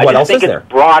 Okay. What else is there? I think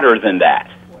it's broader than that.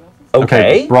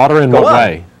 Okay. Broader in what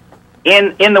way?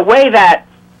 In the way that,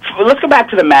 let's go back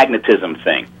to the magnetism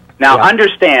thing. Now,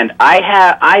 understand,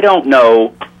 I don't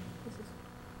know,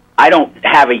 I don't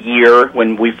have a year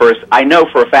when we first, I know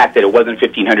for a fact that it wasn't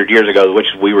 1,500 years ago, which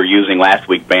we were using last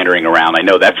week, bantering around. I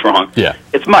know that's wrong. Yeah.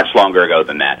 It's much longer ago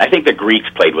than that. I think the Greeks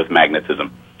played with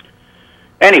magnetism.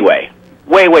 Anyway,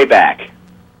 way back,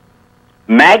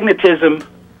 magnetism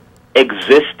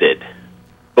existed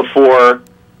before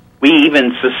we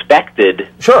even suspected.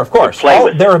 Sure, of course.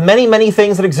 There are many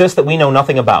things that exist that we know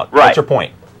nothing about. Right. That's your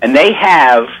point. And they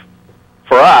have,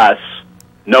 for us,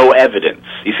 no evidence.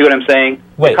 You see what I'm saying?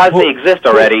 Wait, because they exist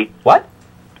already. What?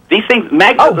 These things,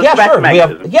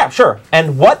 sure. Sure.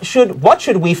 And what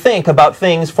should we think about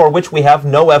things for which we have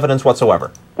no evidence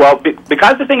whatsoever? Well,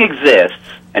 because the thing exists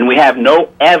and we have no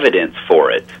evidence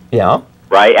for it. Yeah.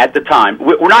 Right at the time,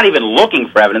 we're not even looking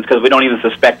for evidence because we don't even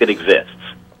suspect it exists.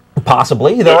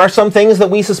 Possibly. There are some things that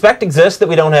we suspect exist that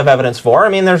we don't have evidence for. I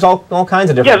mean, there's all kinds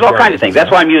of different... Yeah, there's all kinds of things.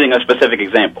 That's why I'm using a specific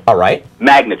example. All right.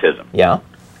 Magnetism. Yeah.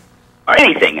 Or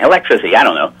anything. Electricity. I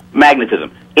don't know.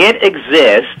 Magnetism. It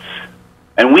exists,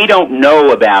 and we don't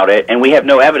know about it, and we have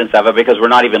no evidence of it because we're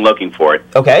not even looking for it.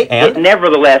 Okay, and? It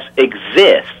nevertheless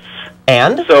exists.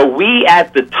 And? So we,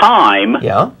 at the time...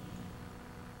 Yeah.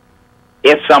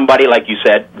 If somebody, like you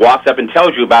said, walks up and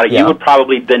tells you about it, you would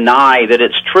probably deny that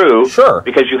it's true. Sure.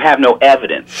 Because you have no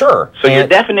evidence. Sure. So your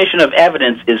definition of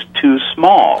evidence is too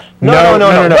small.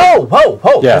 No.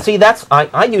 Whoa. Yeah. See,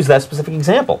 I use that specific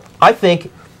example. I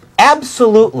think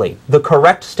absolutely the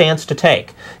correct stance to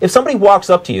take. If somebody walks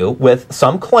up to you with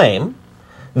some claim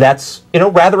that's,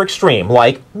 rather extreme,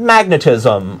 like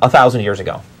magnetism 1,000 years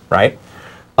ago, right?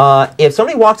 If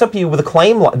somebody walks up to you with a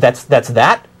claim that's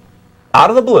that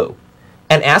out of the blue,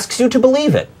 and asks you to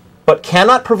believe it, but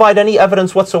cannot provide any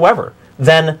evidence whatsoever,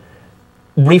 then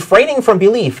refraining from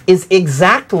belief is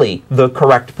exactly the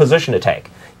correct position to take.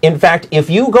 In fact, if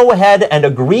you go ahead and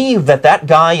agree that that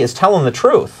guy is telling the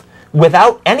truth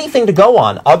without anything to go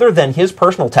on other than his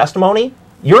personal testimony,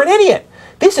 you're an idiot.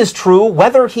 This is true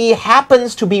whether he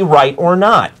happens to be right or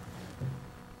not.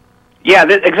 Yeah,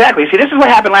 exactly. See, this is what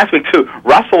happened last week, too.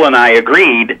 Russell and I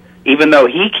agreed, even though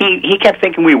he kept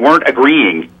thinking we weren't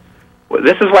agreeing.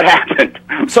 This is what happened.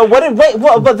 So what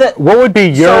would be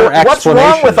your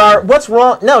explanation? What's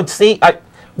wrong? No, see,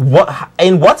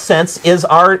 in what sense is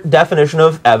our definition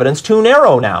of evidence too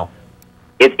narrow now?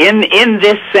 It's in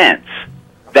this sense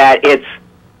that it's...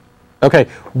 Okay,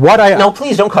 No,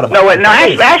 please don't cut him off.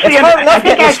 Actually, it's hard enough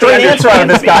getting a straight answer out of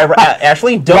this guy.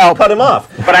 Ashley, don't cut him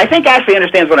off. But I think Ashley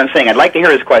understands what I'm saying. I'd like to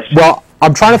hear his question. Well,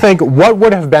 I'm trying to think, what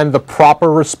would have been the proper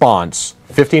response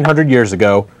 1,500 years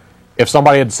ago if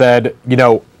somebody had said,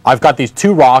 I've got these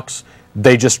two rocks,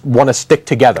 they just want to stick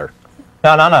together?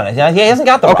 No. He hasn't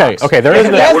got the rocks. Okay, there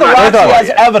isn't. He has the rocks, he has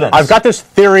evidence. I've got this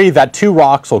theory that two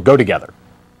rocks will go together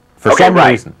for some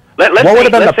reason.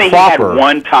 Let's say he had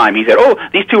one time. He said,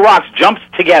 these two rocks jumped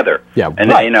together. Yeah,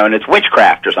 and it's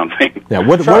witchcraft or something. Yeah,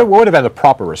 what would have been the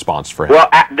proper response for him? Well,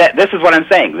 this is what I'm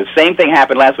saying. The same thing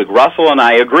happened last week. Russell and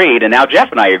I agreed, and now Jeff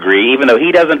and I agree, even though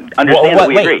he doesn't understand that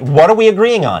we agree. What are we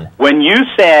agreeing on? When you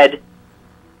said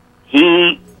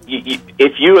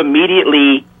if you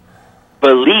immediately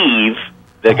believe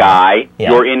the guy,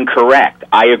 you're incorrect.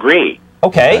 I agree.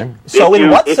 Okay. So in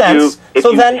what sense?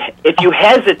 If you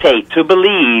hesitate to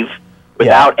believe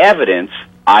without evidence,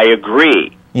 I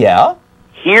agree. Yeah.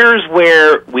 Here's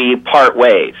where we part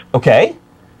ways. Okay.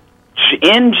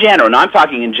 In general, and I'm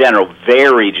talking in general,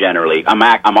 very generally, I'm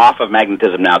off of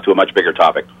magnetism now to a much bigger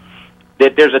topic,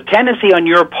 that there's a tendency on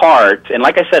your part, and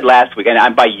like I said last week,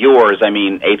 and by yours, I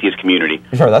mean atheist community.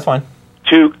 Sure, that's fine.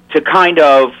 To kind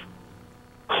of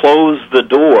close the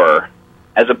door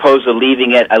as opposed to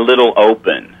leaving it a little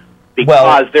open.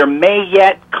 Because there may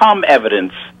yet come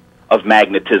evidence of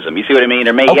magnetism. You see what I mean?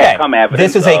 There may yet come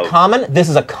evidence this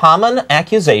is a common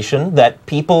accusation that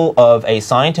people of a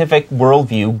scientific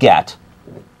worldview get,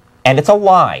 and it's a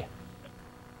lie.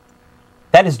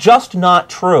 That is just not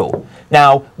true.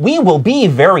 Now, we will be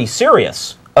very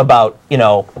serious about,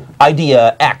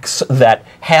 idea X that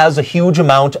has a huge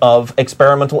amount of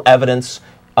experimental evidence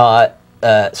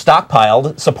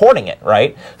stockpiled supporting it,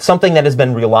 right? Something that has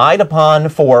been relied upon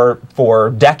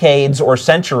for decades or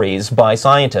centuries by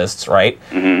scientists, right?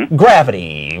 Mm-hmm.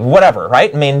 Gravity, whatever,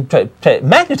 right? I mean,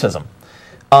 magnetism.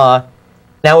 Now,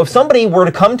 if somebody were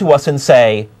to come to us and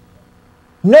say,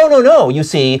 no, you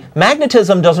see,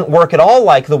 magnetism doesn't work at all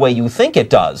like the way you think it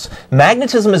does.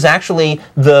 Magnetism is actually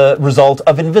the result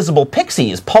of invisible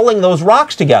pixies pulling those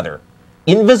rocks together.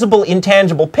 Invisible,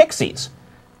 intangible pixies.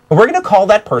 We're going to call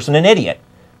that person an idiot.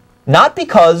 Not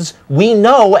because we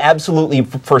know absolutely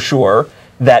for sure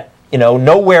that,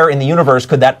 nowhere in the universe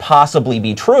could that possibly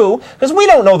be true, because we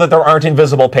don't know that there aren't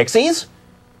invisible pixies,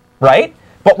 right?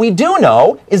 What we do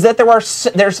know is that there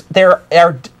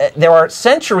are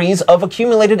centuries of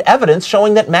accumulated evidence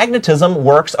showing that magnetism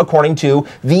works according to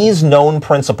these known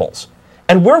principles.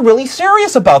 And we're really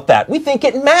serious about that. We think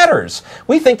it matters.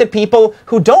 We think that people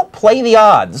who don't play the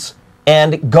odds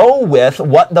and go with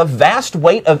what the vast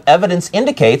weight of evidence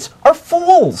indicates are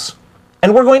fools.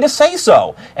 And we're going to say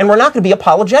so. And we're not going to be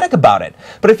apologetic about it.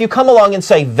 But if you come along and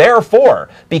say, therefore,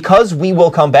 because we will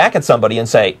come back at somebody and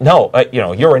say, no,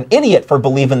 you're an idiot for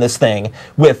believing this thing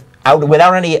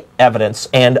without any evidence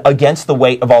and against the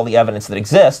weight of all the evidence that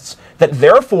exists, that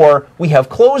therefore we have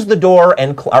closed the door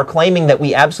and are claiming that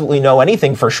we absolutely know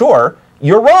anything for sure,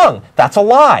 you're wrong. That's a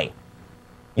lie.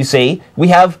 You see, we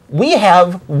have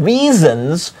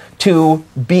reasons to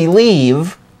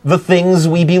believe the things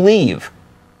we believe.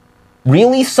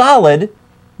 Really solid,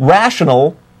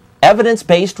 rational,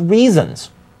 evidence-based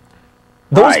reasons.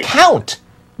 Those count.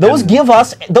 Those give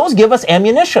us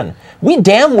ammunition. We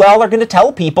damn well are going to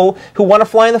tell people who want to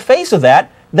fly in the face of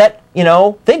that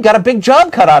they've got a big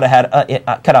job cut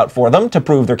out for them to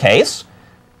prove their case.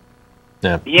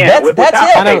 Yeah,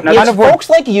 that's it. Folks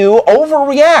like you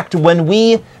overreact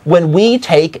when we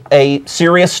take a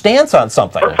serious stance on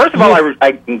something. First of all,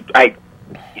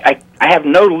 I have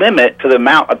no limit to the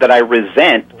amount that I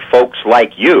resent folks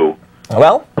like you.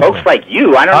 Well, folks like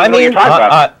you, I don't know what you're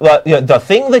talking about. The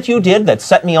thing that you did that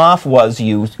set me off was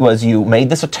you made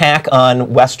this attack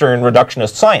on Western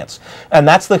reductionist science, and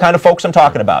that's the kind of folks I'm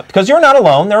talking about. Because you're not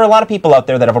alone. There are a lot of people out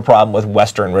there that have a problem with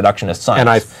Western reductionist science. And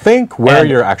I think where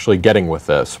you're actually getting with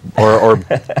this, or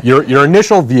your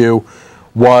initial view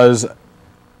was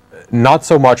not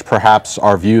so much perhaps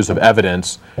our views of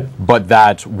evidence, but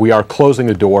that we are closing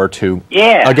the door to,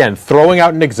 again, throwing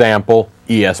out an example,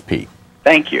 ESP.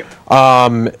 Thank you.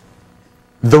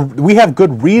 We have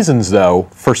good reasons, though,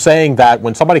 for saying that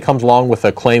when somebody comes along with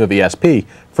a claim of ESP,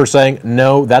 for saying,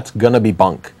 no, that's going to be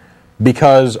bunk.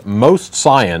 Because most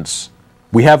science,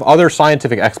 we have other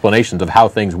scientific explanations of how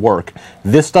things work.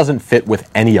 This doesn't fit with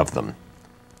any of them.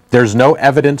 There's no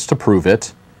evidence to prove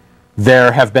it.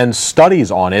 There have been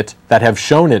studies on it that have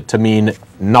shown it to mean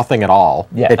nothing at all.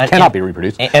 It cannot be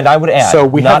reproduced. And I would add... So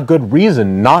we have good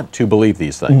reason not to believe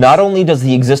these things. Not only does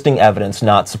the existing evidence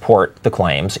not support the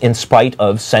claims, in spite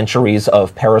of centuries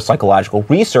of parapsychological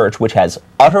research which has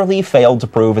utterly failed to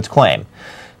prove its claim,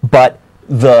 but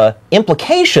the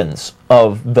implications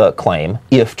of the claim,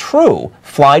 if true,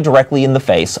 fly directly in the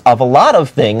face of a lot of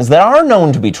things that are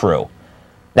known to be true.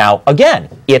 Now, again,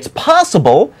 it's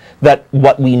possible that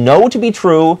what we know to be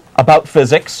true about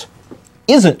physics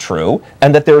isn't true,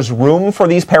 and that there's room for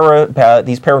these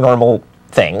paranormal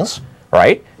things,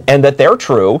 right? And that they're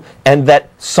true, and that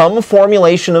some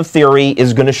formulation of theory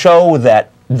is going to show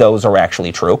that those are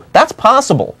actually true. That's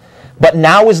possible. But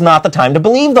now is not the time to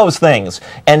believe those things.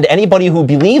 And anybody who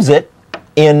believes it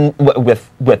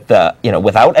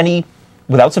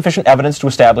without sufficient evidence to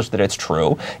establish that it's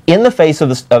true, in the face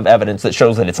of evidence that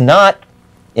shows that it's not,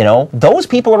 those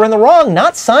people are in the wrong,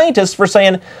 not scientists for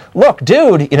saying, look,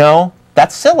 dude,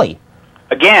 that's silly.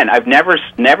 Again, I've never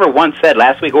once said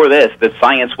last week or this that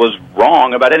science was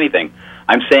wrong about anything.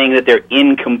 I'm saying that they're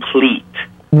incomplete.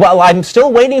 Well, I'm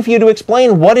still waiting for you to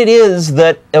explain what it is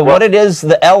that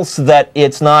else that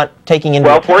it's not taking into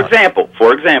account. Well,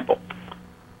 for example,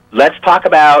 let's talk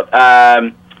about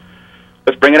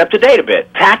let's bring it up to date a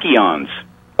bit. Tachyons.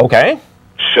 Okay.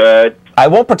 I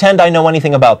won't pretend I know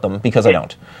anything about them because I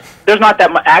don't. There's not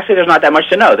that much. Actually, there's not that much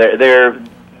to know.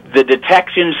 The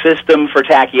detection system for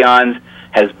tachyons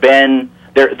has been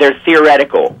they're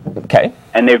theoretical. Okay.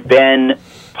 And they've been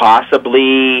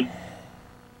possibly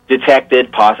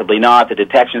detected, possibly not. The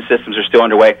detection systems are still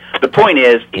underway. The point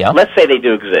is, let's say they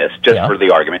do exist, just for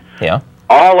the argument. Yeah.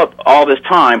 All this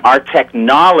time, our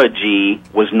technology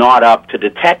was not up to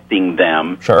detecting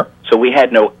them. Sure. So we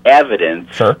had no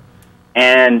evidence. Sure.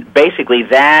 And basically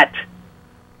that,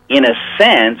 in a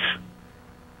sense,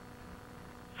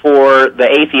 for the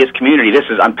atheist community,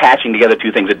 I'm patching together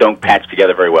two things that don't patch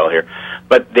together very well here,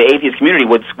 but the atheist community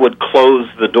would close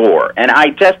the door. And I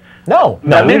just... No, we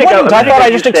wouldn't. I thought I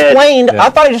just explained. I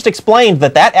thought I just explained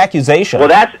that accusation is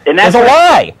a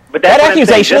lie. But that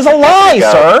accusation is a lie,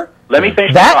 sir. Let me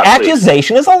finish. That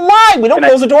accusation is a lie. We don't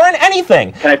close the door on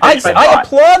anything. I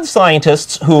applaud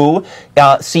scientists who,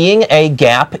 seeing a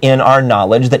gap in our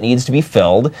knowledge that needs to be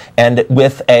filled, and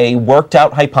with a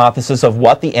worked-out hypothesis of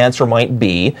what the answer might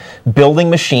be, building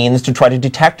machines to try to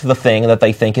detect the thing that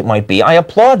they think it might be. I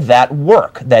applaud that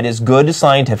work. That is good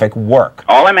scientific work.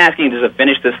 All I'm asking is to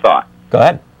finish this thought. Go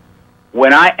ahead.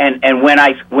 When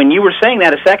you were saying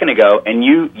that a second ago, and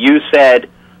you said,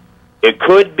 it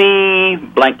could be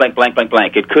blank, blank, blank, blank,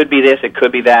 blank. It could be this, it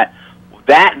could be that.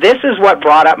 This is what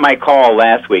brought up my call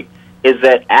last week, is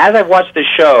that as I've watched the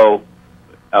show,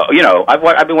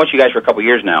 I've been watching you guys for a couple of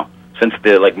years now, since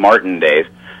the Martin days,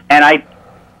 and I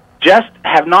just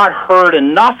have not heard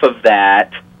enough of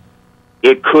that,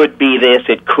 it could be this,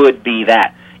 it could be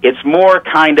that. It's more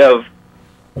kind of,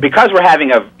 because we're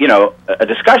having a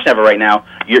discussion of it right now,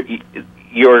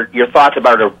 your thoughts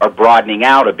about it are broadening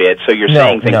out a bit, so you're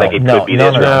saying things like it could be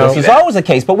this. This is always the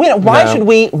case, but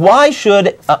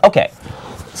okay,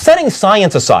 setting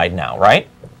science aside now, right?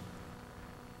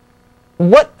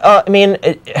 What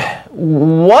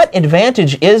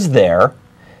advantage is there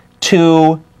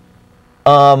to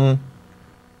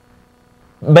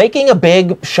making a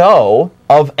big show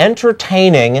of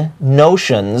entertaining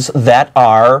notions that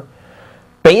are,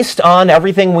 based on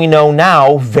everything we know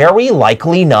now, very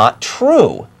likely not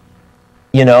true?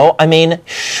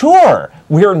 Sure,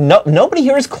 nobody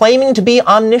here is claiming to be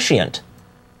omniscient,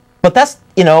 but that's,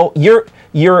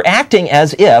 you're acting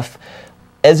as if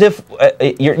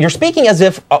you're speaking as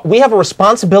if we have a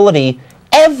responsibility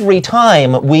every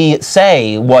time we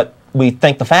say what we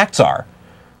think the facts are,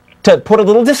 to put a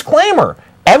little disclaimer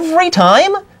every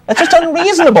time. That's just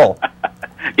unreasonable.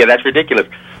 Yeah, that's ridiculous.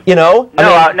 And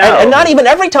not even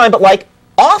every time, but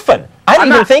often.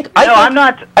 I think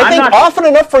often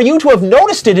enough for you to have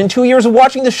noticed it in 2 years of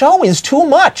watching the show is too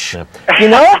much.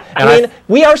 Yeah.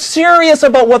 We are serious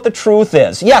about what the truth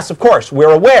is. Yes, of course,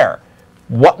 we're aware.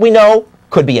 What we know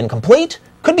could be incomplete,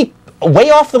 could be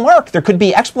way off the mark. There could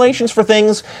be explanations for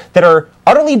things that are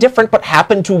utterly different but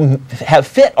happen to have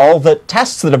fit all the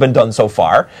tests that have been done so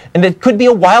far, and it could be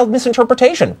a wild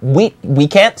misinterpretation. We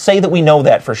can't say that we know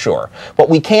that for sure. What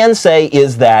we can say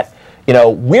is that,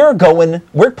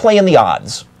 we're playing the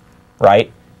odds,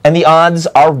 right? And the odds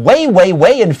are way, way,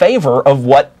 way in favor of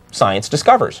what science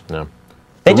discovers. No.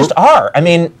 They just are. I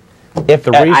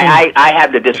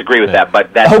have to disagree with that,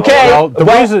 but that's okay. Well,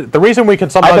 the reason we can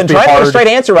sometimes be hard... I've been trying to get a straight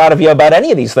answer out of you about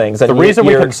any of these things. The reason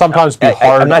we can sometimes be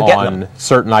hard on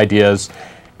certain ideas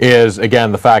is,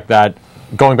 again, the fact that,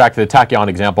 going back to the tachyon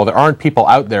example, there aren't people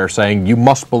out there saying you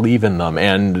must believe in them,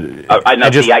 and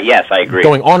yes, I agree.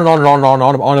 Going on and on and on and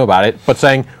on and on about it, but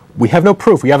saying we have no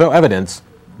proof, we have no evidence,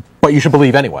 but you should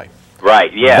believe anyway.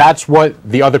 Right, yeah. That's what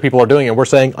the other people are doing, and we're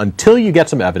saying until you get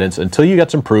some evidence, until you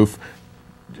get some proof,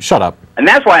 shut up. And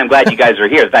that's why I'm glad you guys are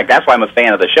here. In fact, that's why I'm a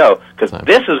fan of the show, because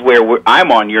this is where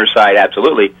I'm on your side,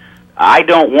 absolutely. I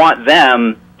don't want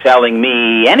them telling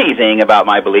me anything about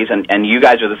my beliefs, and you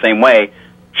guys are the same way.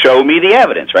 Show me the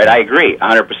evidence, right? I agree,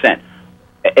 100%.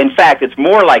 In fact, it's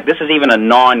more like this is even a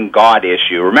non-God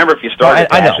issue. Remember, if you started...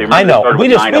 I know. We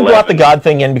brought the God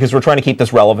thing in because we're trying to keep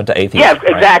this relevant to atheists. Yeah,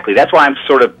 exactly. Right? That's why I'm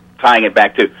sort of tying it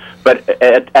back to. But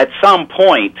at some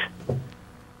point,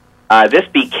 this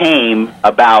became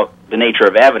about the nature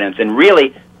of evidence, and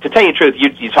really, to tell you the truth,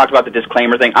 you talked about the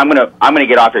disclaimer thing. I'm gonna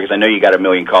get off here because I know you got a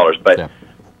million callers. But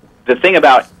the thing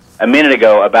about a minute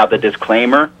ago about the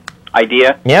disclaimer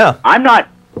idea, I'm not.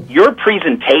 Your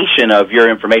presentation of your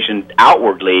information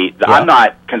outwardly, I'm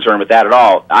not concerned with that at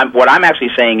all. What I'm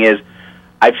actually saying is,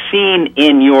 I've seen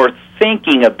in your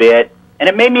thinking a bit, and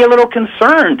it made me a little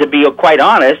concerned, to be quite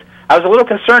honest, I was a little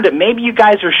concerned that maybe you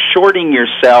guys are shorting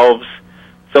yourselves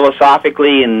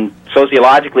philosophically and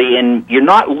sociologically, and you're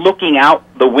not looking out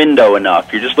the window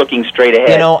enough. You're just looking straight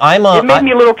ahead. You know, it made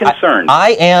me a little concerned.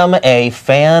 I am a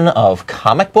fan of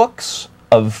comic books,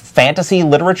 of fantasy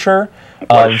literature,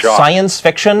 of science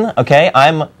fiction. Okay,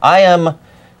 I am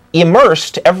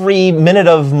immersed every minute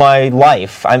of my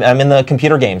life. I'm in the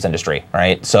computer games industry,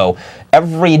 right? So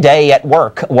every day at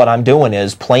work, what I'm doing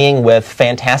is playing with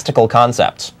fantastical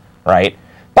concepts, right?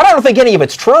 But I don't think any of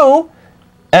it's true.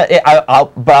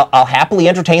 I'll happily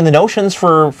entertain the notions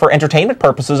for entertainment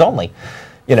purposes only,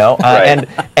 you know. Right.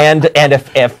 And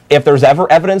if there's ever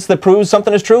evidence that proves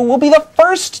something is true, we'll be the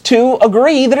first to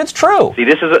agree that it's true. See,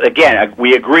 this is again,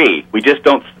 we agree. We just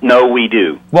don't know we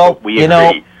do. Well, we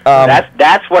agree.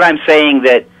 That's what I'm saying.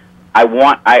 That I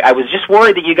was just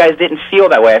worried that you guys didn't feel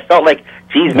that way. I felt like,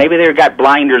 geez, maybe they've got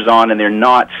blinders on and they're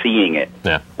not seeing it.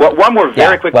 Yeah. Well, one more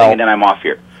very quick thing, and then I'm off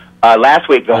here. Last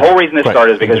week, the whole reason this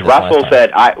started is because Russell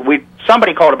said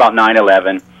somebody called about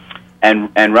 9/11,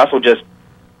 and Russell just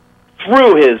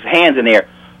threw his hands in the air.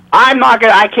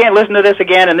 I can't listen to this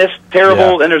again, and this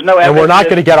terrible, and there's no evidence. And we're not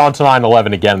going to get onto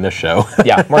 9/11 again in this show.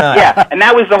 Yeah, we're not. Yeah, and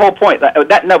that was the whole point.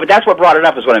 No, but that's what brought it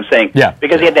up, is what I'm saying. Yeah.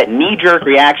 Because he had that knee-jerk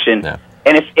reaction. Yeah.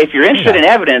 And if you're interested in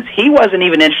evidence, he wasn't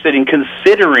even interested in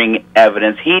considering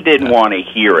evidence. He didn't want to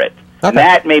hear it. Okay. And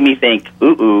that made me think,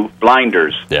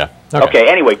 blinders. Yeah. Okay.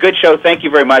 Anyway, good show. Thank you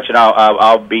very much, and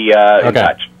I'll be in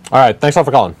touch. All right. Thanks a lot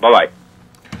for calling. Bye-bye.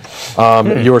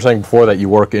 You were saying before that you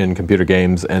work in computer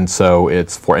games, and so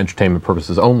it's for entertainment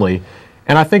purposes only.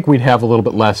 And I think we'd have a little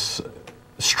bit less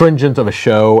stringent of a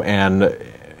show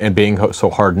and being so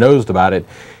hard-nosed about it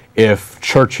if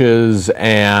churches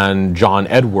and John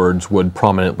Edwards would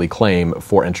prominently claim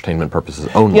for entertainment purposes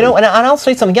only. You know, and I'll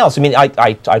say something else. I mean,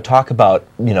 I talk about,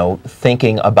 you know,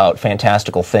 thinking about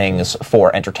fantastical things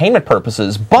for entertainment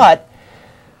purposes, but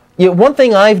one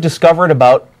thing I've discovered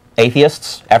about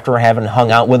atheists, after having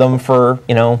hung out with them for,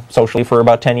 you know, socially for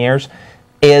about 10 years,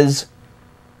 is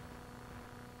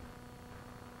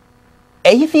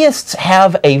atheists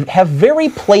have very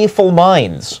playful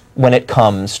minds when it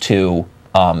comes to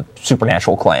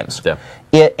supernatural claims. Yeah.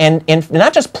 And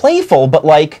not just playful, but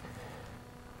like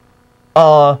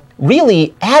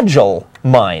really agile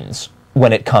minds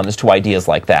when it comes to ideas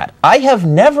like that. I have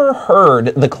never heard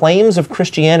the claims of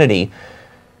Christianity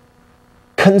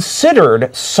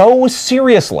considered so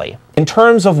seriously in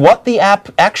terms of what the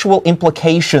actual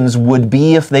implications would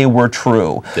be if they were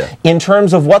true, in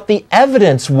terms of what the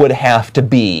evidence would have to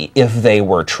be if they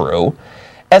were true,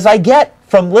 as I get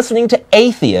from listening to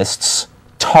atheists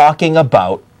talking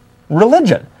about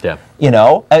religion. Yeah. You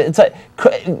know, it's like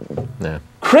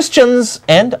Christians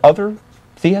and other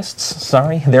theists,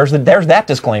 sorry, there's that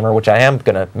disclaimer, which I am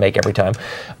going to make every time.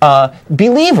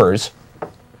 Believers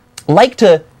like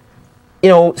to, you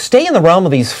know, stay in the realm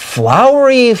of these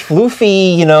flowery,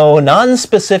 floofy, you know,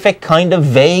 non-specific, kind of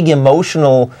vague,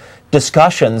 emotional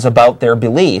discussions about their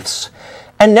beliefs,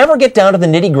 and never get down to the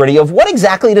nitty-gritty of what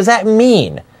exactly does that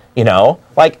mean. You know,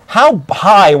 like, how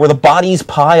high were the bodies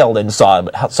piled in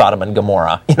Sodom and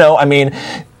Gomorrah? You know, I mean,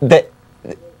 the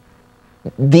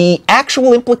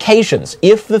actual implications,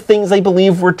 if the things they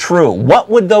believe were true, what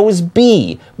would those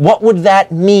be? What would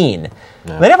that mean?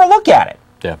 Yeah. They never look at it.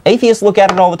 Yeah. Atheists look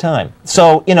at it all the time.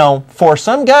 So, you know, for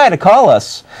some guy to call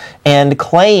us and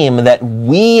claim that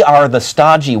we are the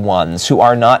stodgy ones who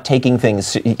are not taking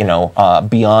things, you know,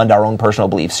 beyond our own personal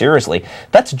beliefs seriously,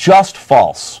 that's just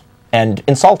false and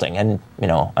insulting, and you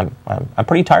know, I'm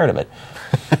pretty tired of it.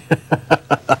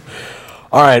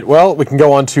 All right, well, we can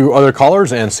go on to other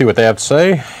callers and see what they have to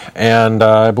say. And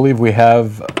I believe we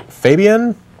have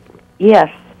Fabian. Yes.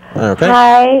 Okay.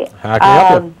 Hi. How can I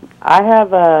help you? I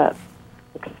have a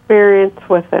experience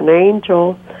with an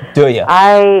angel. Do you?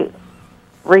 I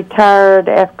retired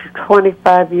after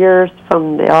 25 years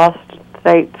from the Austin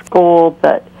State School,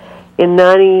 but in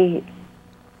 '96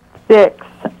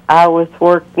 I was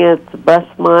working as the bus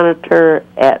monitor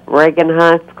at Reagan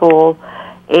High School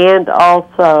and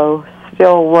also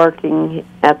still working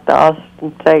at the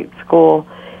Austin State School.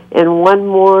 And one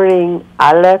morning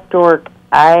I left work.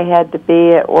 I had to be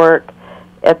at work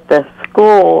at the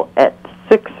school at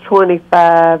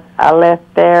 6:25. I left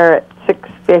there at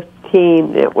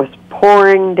 6:15. It was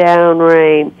pouring down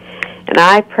rain. And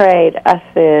I prayed. I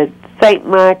said, St.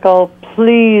 Michael,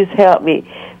 please help me,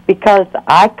 because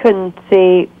I couldn't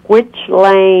see which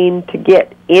lane to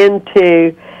get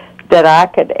into that I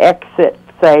could exit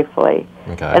safely.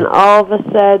 Okay. And all of a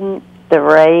sudden, the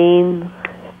rain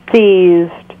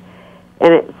ceased,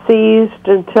 and it ceased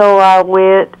until I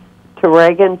went to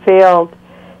Reagan Field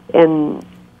and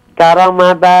got on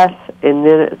my bus and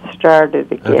then it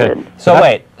started again. Okay. So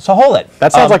wait, so hold it.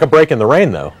 That sounds like a break in the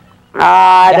rain, though.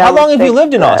 How long have you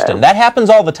lived in Austin? That happens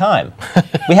all the time.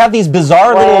 We have these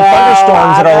bizarre little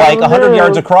thunderstorms that are like 100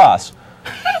 yards across.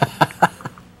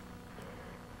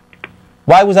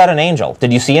 Why was that an angel?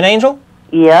 Did you see an angel?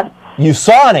 Yes. You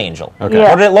saw an angel? Okay. Yes.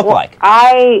 What did it look like?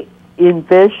 I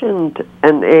envisioned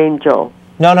an angel.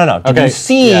 No. Did you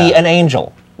see an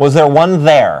angel? Was there one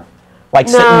there? Like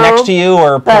sitting next to you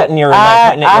or putting your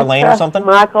lane or something?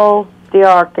 Michael the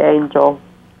Archangel.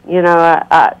 You know,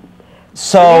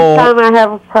 so anytime I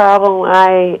have a problem,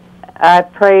 I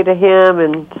pray to him,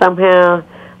 and somehow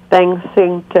things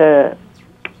seem to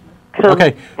come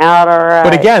out all right.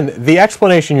 But again, the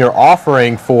explanation you're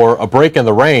offering for a break in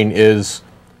the rain is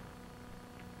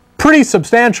pretty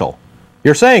substantial.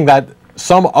 You're saying that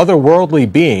some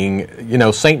otherworldly being, you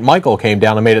know, Saint Michael came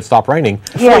down and made it stop raining.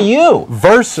 For you.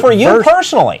 For you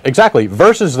personally. Exactly.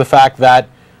 Versus the fact that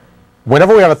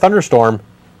whenever we have a thunderstorm,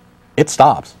 it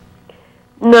stops.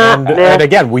 And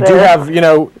again, we do have, you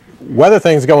know, weather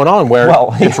things going on where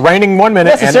it's raining 1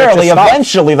 minute and it just stops.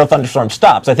 Eventually the thunderstorm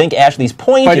stops. I think Ashley's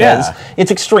point is it's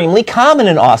extremely common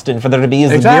in Austin for there to be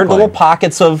these weird little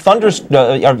pockets of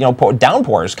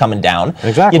downpours coming down.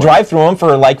 Exactly. You drive through them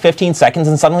for like 15 seconds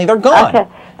and suddenly they're gone. Okay.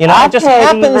 You know, it just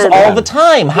happens all the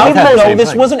time. How do you know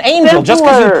this was an angel? Just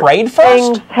because you prayed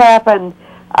first? Things happen.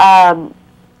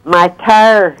 My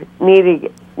tire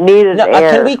needed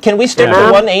air. Can we stick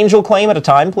to one angel claim at a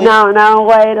time, please? No,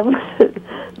 wait a minute.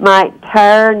 My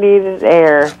tire needed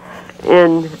air,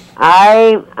 and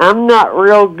I'm not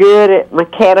real good at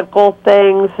mechanical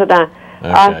things.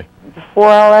 And before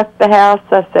I left the house,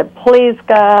 I said, "Please,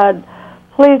 God,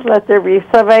 please let there be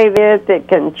somebody there that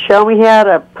can show me how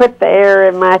to put the air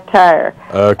in my tire."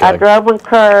 Okay. I drove my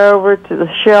car over to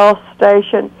the Shell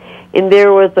station, and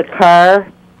there was a car.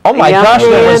 Oh my gosh,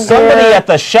 there was somebody at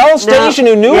the Shell station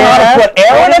who knew how to put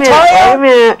air in a tire?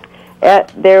 Wait a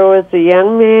minute. There was a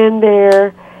young man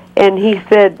there, and he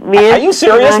said, "Miss, are you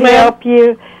serious, can I help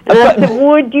you?" And I said,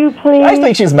 "Would you please?" I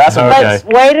think she's messing with us.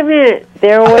 But wait a minute.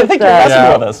 There was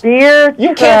a beer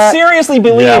You can't seriously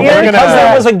believe because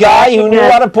there was a guy who knew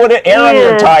how to put air in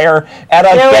your tire at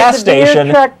a gas station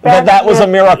that was a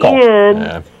miracle.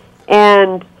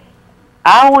 And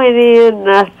I went in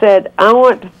and I said, "I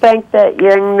want to thank that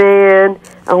young man.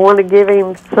 I want to give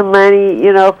him some money,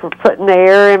 you know, for putting the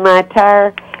air in my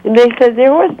tire." And they said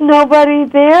there was nobody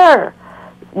there.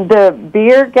 The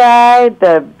beer guy,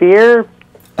 the beer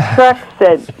truck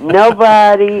said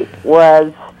nobody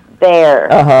was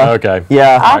there. Okay.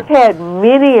 Yeah. I've had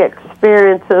many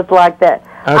experiences like that.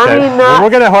 Okay. I mean, we're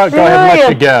going to go ahead and let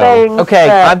you go. Okay,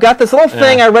 I've got this little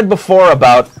thing I read before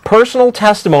about personal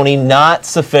testimony not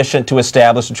sufficient to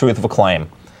establish the truth of a claim.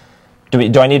 Do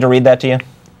I need to read that to you?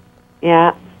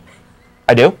 Yeah.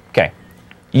 I do? Okay.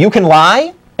 You can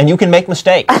lie and you can make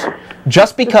mistakes.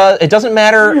 Just because it doesn't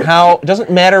matter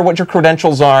what your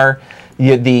credentials are.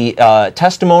 The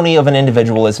testimony of an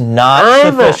individual is not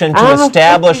sufficient to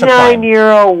establish a claim. I'm a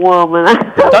 59-year-old woman.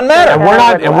 Doesn't matter. And we're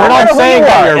not saying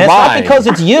that you're lying. It's not because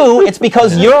it's you. It's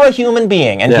because you're a human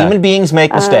being, and human beings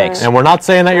make mistakes. And we're not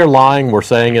saying that you're lying. We're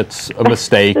saying it's a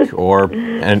mistake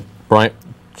and Brent,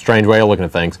 strange way of looking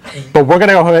at things. But we're going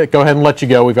to go ahead and let you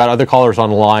go. We've got other callers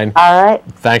on the line. All right.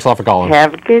 Thanks a lot for calling.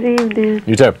 Have a good evening.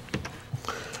 You too.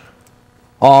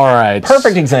 All right.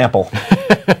 Perfect example.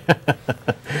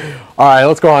 All right,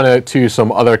 let's go on to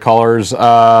some other callers.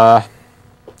 I'm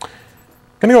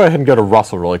going to go ahead and go to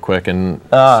Russell really quick and see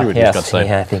what he's got to say.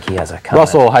 Yeah, I think he has a comment.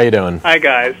 Russell, how you doing? Hi,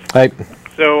 guys. Hey.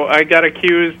 So I got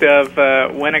accused of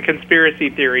when a conspiracy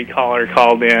theory caller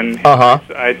called in.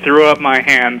 I threw up my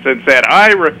hands and said,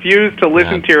 "I refuse to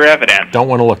listen to your evidence." Don't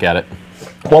want to look at it.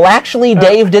 Well, actually,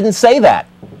 Dave didn't say that.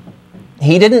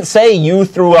 He didn't say you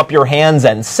threw up your hands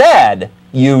and said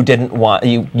you didn't want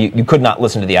you could not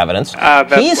listen to the evidence.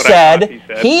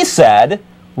 He said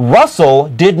Russell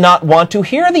did not want to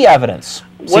hear the evidence.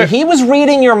 So he was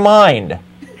reading your mind.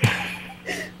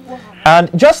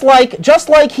 And just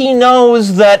like he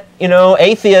knows that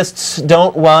atheists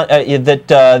don't want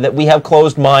that we have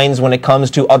closed minds when it comes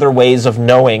to other ways of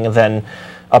knowing than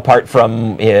apart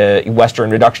from Western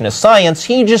reductionist science,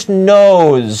 he just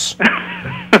knows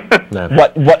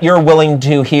what you're willing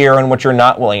to hear and what you're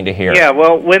not willing to hear. Yeah,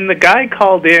 well, when the guy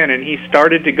called in and he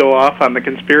started to go off on the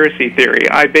conspiracy theory,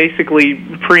 I basically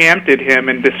preempted him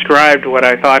and described what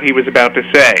I thought he was about to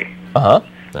say.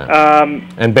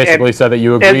 And basically said that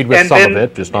you agreed with some of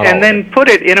it, just not all of it. And then put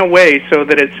it in a way so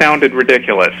that it sounded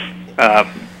ridiculous.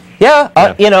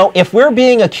 If we're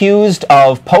being accused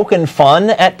of poking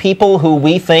fun at people who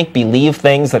we think believe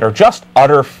things that are just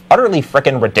utterly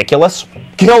frickin' ridiculous,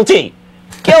 guilty.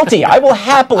 Guilty. I will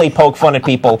happily poke fun at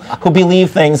people who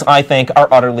believe things I think are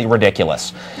utterly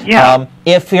ridiculous. Yeah.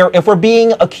 If we're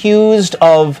being accused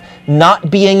of not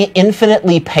being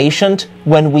infinitely patient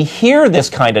when we hear this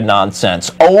kind of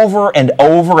nonsense over and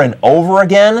over and over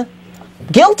again,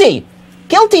 guilty.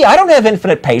 Guilty. I don't have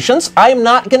infinite patience. I'm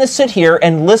not going to sit here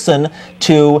and listen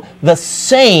to the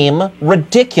same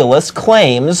ridiculous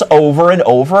claims over and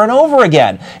over and over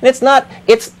again. And it's,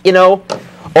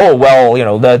 oh, well,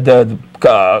 the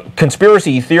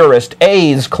conspiracy theorist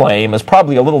A's claim is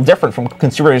probably a little different from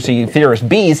conspiracy theorist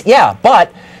B's. Yeah,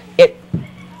 but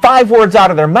 5 words out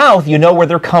of their mouth, you know where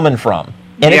they're coming from.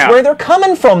 And it's where they're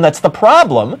coming from that's the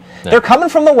problem. Yeah. They're coming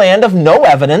from the land of no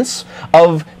evidence,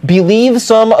 of believe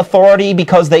some authority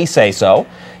because they say so.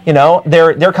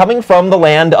 They're coming from the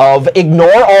land of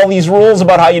ignore all these rules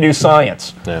about how you do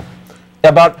science. Yeah.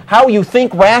 About how you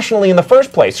think rationally in the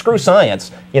first place. Screw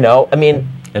science.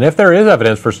 And if there is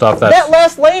evidence for stuff that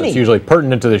last lady, that's usually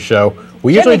pertinent to the show,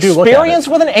 we usually do look at it. Experience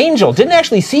with an angel. Didn't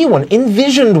actually see one.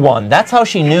 Envisioned one. That's how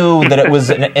she knew that it was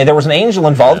there was an angel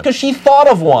involved, because she thought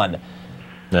of one.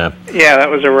 Yeah. Yeah, that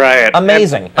was a riot.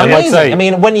 Amazing.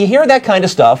 Amazing. When you hear that kind of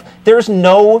stuff, there is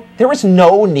no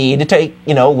need to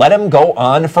let him go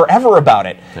on forever about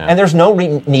it. Yeah. And there's no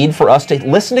need for us to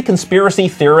listen to conspiracy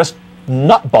theorist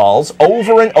nutballs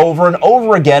over and over and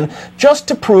over again just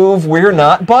to prove we're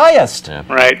not biased. Yeah.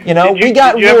 Right. We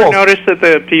got rules. Did you ever notice that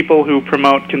the people who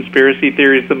promote conspiracy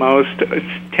theories the most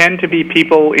tend to be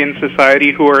people in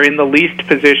society who are in the least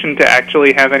position to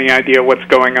actually have any idea what's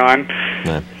going on?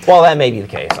 Yeah. Well, that may be the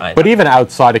case. But even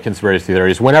outside of conspiracy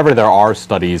theories, whenever there are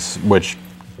studies, which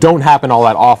don't happen all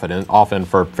that often, and often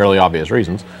for fairly obvious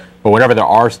reasons, but whenever there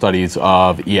are studies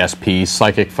of ESP,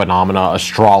 psychic phenomena,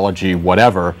 astrology,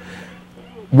 whatever,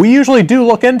 we usually do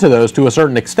look into those to a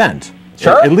certain extent.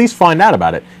 Sure. At least find out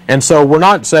about it. And so we're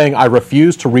not saying I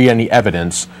refuse to read any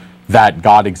evidence that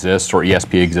God exists or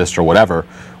ESP exists or whatever.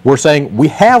 We're saying we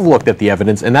have looked at the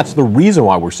evidence, and that's the reason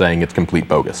why we're saying it's complete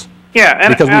bogus. Yeah,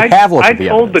 and because we have looked at the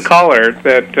told evidence. The caller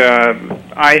that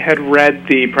I had read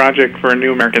the Project for a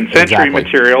New American Century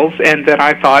materials, and that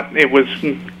I thought it was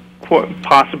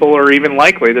possible or even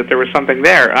likely that there was something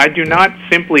there. I do not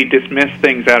simply dismiss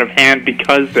things out of hand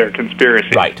because they're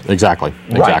conspiracies. Right. Exactly.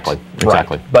 Right.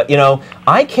 But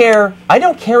I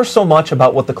don't care so much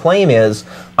about what the claim is.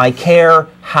 I care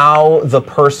how the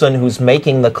person who's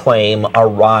making the claim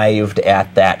arrived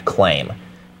at that claim.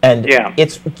 And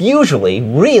it's usually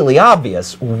really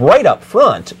obvious right up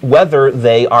front whether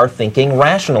they are thinking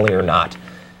rationally or not.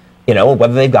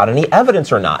 Whether they've got any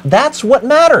evidence or not. That's what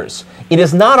matters. It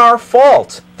is not our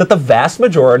fault that the vast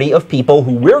majority of people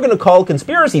who we're going to call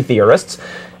conspiracy theorists,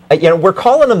 we're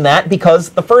calling them that because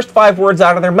the first 5 words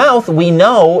out of their mouth, we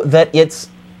know that that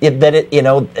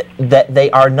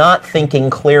they are not thinking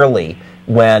clearly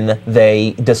when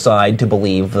they decide to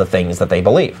believe the things that they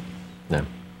believe. No.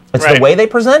 It's the way they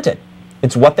present it.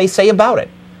 It's what they say about it.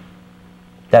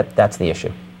 That's the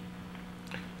issue.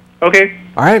 Okay.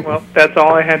 All right. Well, that's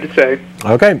all I had to say.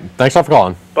 Okay. Thanks a lot for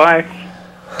calling. Bye.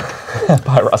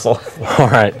 Bye, Russell. All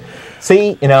right.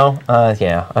 See,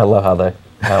 I love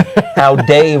how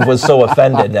Dave was so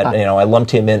offended that I lumped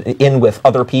him in with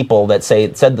other people that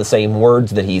said the same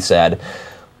words that he said.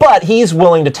 But he's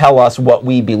willing to tell us what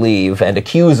we believe and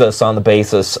accuse us on the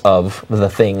basis of the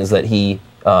things that he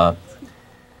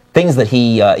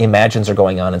imagines are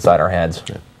going on inside our heads.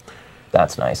 Yeah.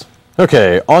 That's nice.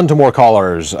 Okay, on to more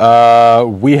callers.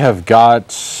 We have got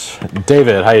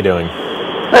David. How you doing?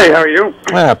 Hey, how are you?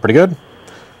 Yeah, pretty good.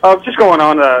 Just going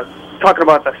on talking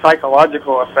about the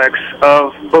psychological effects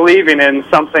of believing in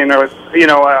something or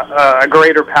a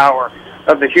greater power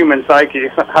of the human psyche,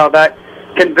 how that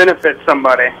can benefit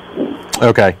somebody.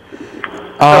 Okay.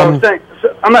 I'm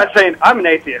not saying I'm an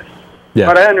atheist,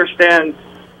 but I understand,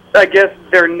 I guess,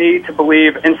 their need to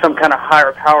believe in some kind of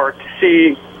higher power to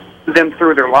see them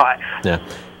through their life. Yeah.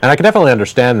 And I can definitely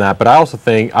understand that, but I also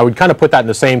think I would kind of put that in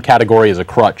the same category as a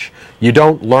crutch. You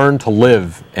don't learn to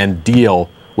live and deal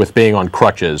with being on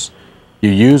crutches. You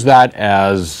use that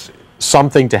as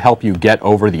something to help you get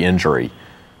over the injury.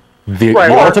 The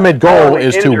ultimate goal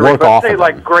is to work off of it. Say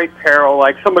like great peril,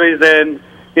 like somebody's in,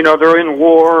 they're in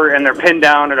war and they're pinned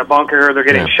down in a bunker, they're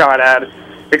getting shot at,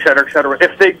 et cetera, et cetera.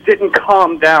 If they didn't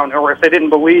calm down, or if they didn't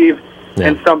believe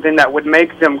in something that would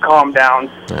make them calm down,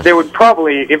 they would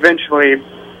probably eventually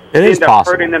end up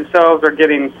hurting themselves or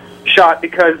getting shot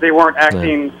because they weren't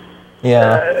acting.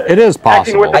 It is possible.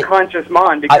 Acting with the conscious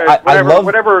mind, because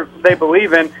whatever they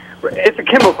believe in, it's a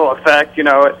chemical effect.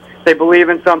 They believe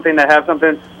in something, they have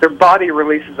something, their body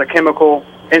releases a chemical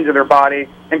into their body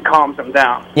and calms them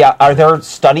down. Yeah, are there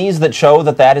studies that show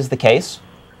that that is the case?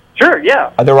 Sure,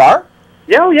 yeah. There are?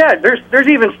 Yeah, yeah. There's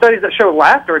even studies that show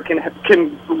laughter can.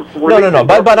 No.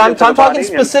 But I'm talking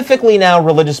specifically now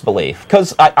religious belief,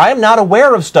 because I am not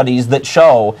aware of studies that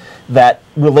show that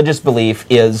religious belief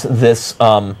is this,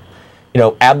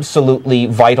 absolutely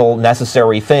vital,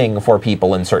 necessary thing for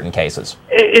people in certain cases.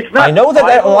 It's not. I know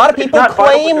that a lot of people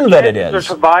claim that it is. Their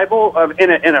survival of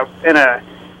in a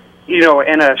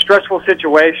stressful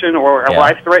situation or a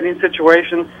life-threatening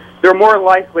situation, they're more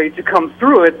likely to come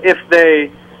through it if they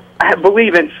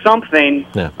believe in something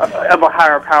of a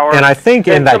higher power. And I think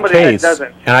in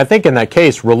that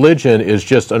case, religion is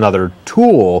just another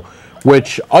tool,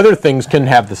 which other things can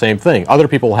have the same thing. Other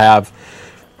people have,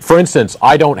 for instance,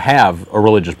 I don't have a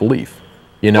religious belief.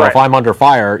 If I'm under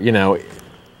fire,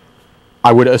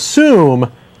 I would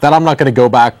assume that I'm not going to go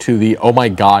back to the, oh my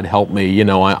God, help me,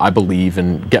 I believe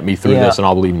and get me through this and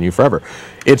I'll believe in you forever.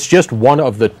 It's just one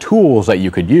of the tools that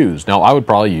you could use. Now, I would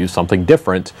probably use something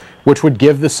different, which would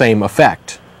give the same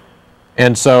effect.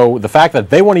 And so the fact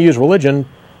that they want to use religion,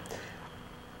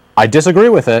 I disagree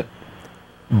with it,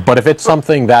 but if it's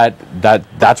something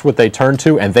that's what they turn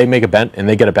to and they make and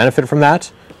they get a benefit from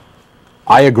that,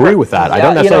 I agree with that. I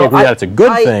don't necessarily agree that it's a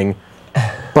good thing,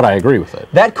 but I agree with it.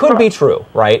 That could be true,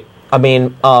 right? I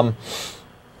mean, but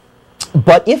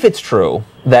if it's true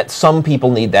that some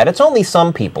people need that, it's only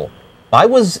some people.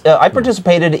 I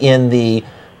participated in the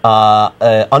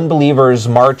Unbelievers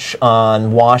March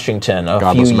on Washington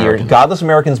Godless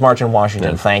Americans March on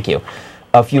Washington, thank you,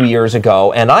 a few years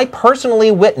ago, and I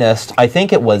personally witnessed, I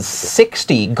think it was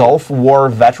 60 Gulf War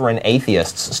veteran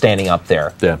atheists standing up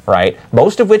there, right?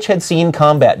 Most of which had seen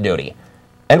combat duty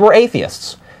and were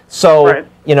atheists. So,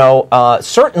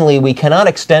 certainly we cannot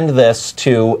extend this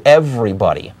to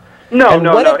everybody. No.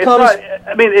 It's not.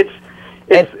 I mean, it's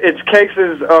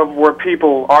cases of where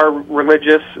people are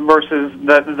religious versus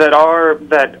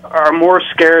that are more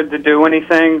scared to do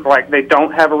anything, like they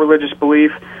don't have a religious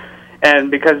belief,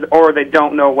 and or they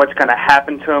don't know what's going to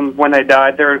happen to them when they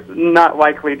die. They're not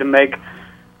likely to make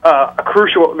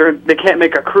they can't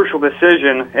make a crucial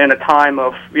decision in a time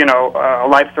of a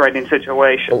life-threatening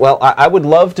situation. Well, I would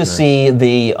love to see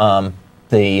the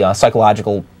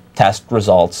psychological test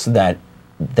results that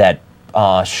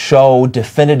show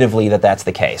definitively that that's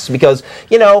the case, because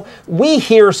we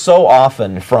hear so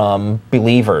often from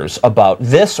believers about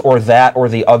this or that or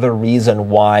the other reason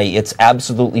why it's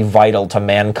absolutely vital to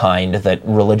mankind that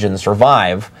religion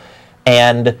survive,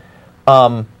 and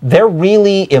they're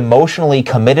really emotionally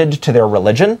committed to their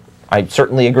religion. I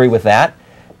certainly agree with that.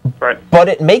 Right. But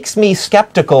it makes me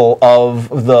skeptical of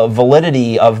the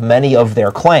validity of many of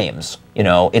their claims.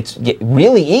 It's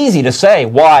really easy to say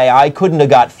why I couldn't have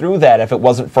got through that if it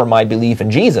wasn't for my belief in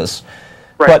Jesus.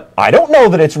 Right. But I don't know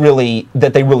that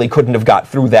that they really couldn't have got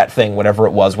through that thing, whatever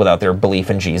it was, without their belief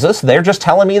in Jesus. They're just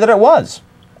telling me that it was.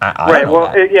 I don't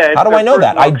know that. How do I know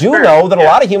that? I do know that a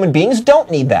lot of human beings don't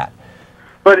need that.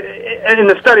 But in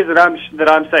the studies that I'm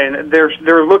saying,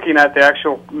 they're looking at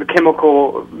the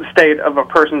chemical state of a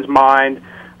person's mind.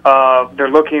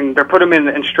 They're putting them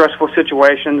in stressful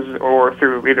situations, or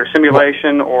through either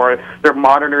simulation, or they're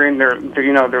monitoring their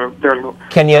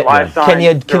life signs. Can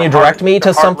you direct me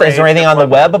to something? Is there anything on the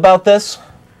web about this?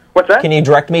 What's that? Can you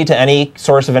direct me to any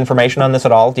source of information on this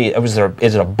at all? Is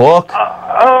it a book,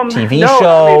 TV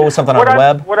show, something on the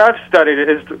web? What I've studied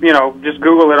is, just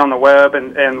Google it on the web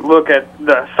and look at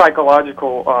the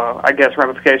psychological,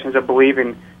 ramifications of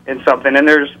believing in something. And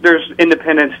there's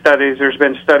independent studies. There's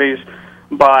been studies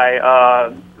by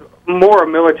more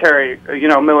military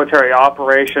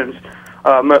operations,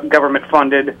 government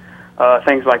funded.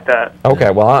 Things like that.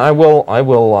 Okay, well, I will.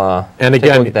 And again,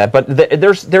 take a look at that. But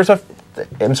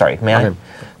I'm sorry, man.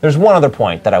 There's one other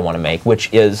point that I want to make,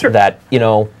 which is that,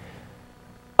 even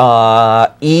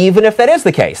if that is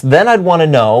the case, then I'd want to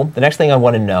know, the next thing I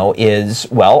want to know is,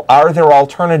 well, are there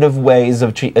alternative ways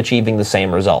of achieving the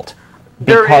same result?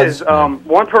 Because there is.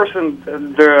 One person,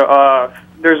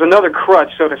 there's another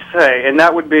crutch, so to say, and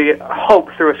that would be hope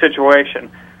through a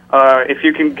situation. If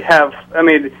you can have,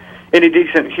 any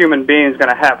decent human being is going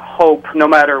to have hope, no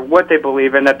matter what they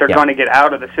believe in, that they're going to get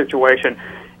out of the situation.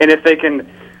 And if they can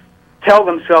tell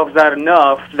themselves that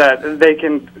enough, that they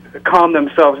can calm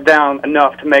themselves down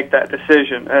enough to make that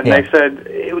decision. And they said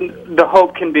the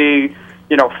hope can be,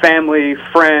 family,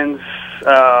 friends,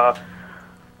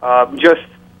 just,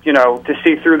 to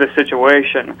see through the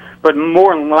situation. But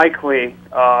more than likely,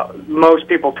 most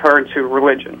people turn to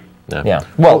religion. Yeah.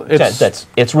 Well,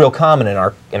 it's real common in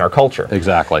our culture.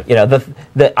 Exactly.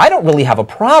 I don't really have a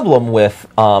problem with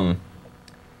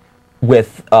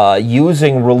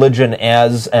using religion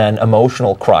as an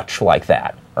emotional crutch like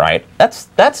that, right?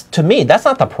 That's to me, that's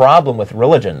not the problem with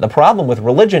religion. The problem with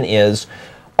religion is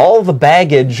all the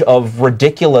baggage of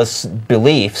ridiculous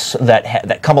beliefs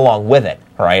that come along with it,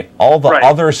 right? All the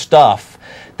other stuff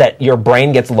that your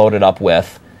brain gets loaded up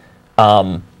with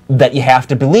that you have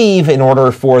to believe in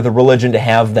order for the religion to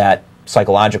have that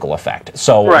psychological effect.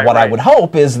 So what I would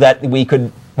hope is that we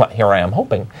could, well, here I am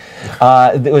hoping,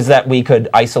 was that we could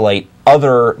isolate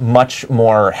other much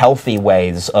more healthy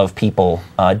ways of people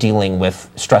dealing with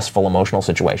stressful emotional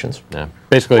situations. Yeah.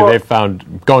 Basically, they've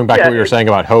found, going back to what you were saying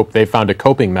about hope, they've found a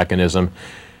coping mechanism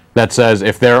that says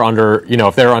if they're under,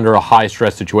 if they're under a high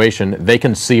stress situation, they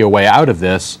can see a way out of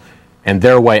this, and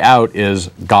their way out is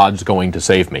God's going to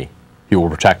save me. He will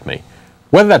protect me.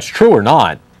 Whether that's true or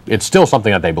not, it's still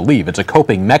something that they believe. It's a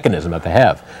coping mechanism that they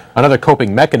have. Another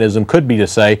coping mechanism could be to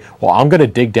say, well, I'm going to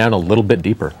dig down a little bit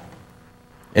deeper.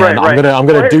 And I'm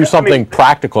going to do something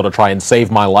practical to try and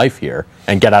save my life here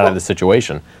and get out of the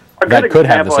situation. That could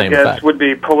have the same effect. Would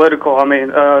be political. I mean,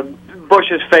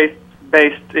 Bush's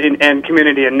faith-based and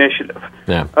community initiative.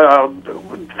 Yeah.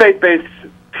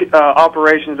 Faith-based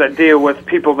operations that deal with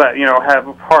people that have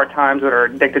hard times, that are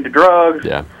addicted to drugs.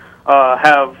 Yeah.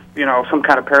 Have some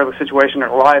kind of perilous situation in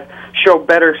their life, show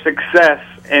better success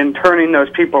in turning those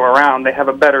people around. They have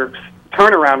a better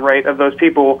turnaround rate of those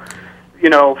people,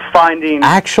 finding,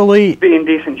 actually being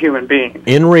decent human beings.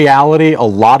 In reality, a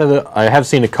lot of I have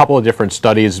seen a couple of different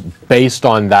studies based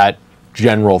on that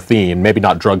general theme. Maybe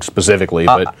not drugs specifically,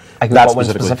 but that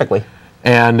specifically.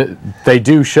 And they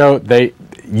do show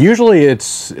usually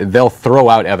they'll throw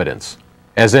out evidence.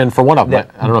 As in, for one of them,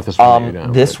 I don't know if this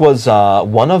was this was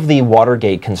one of the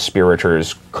Watergate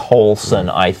conspirators, Colson,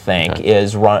 I think,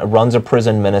 runs a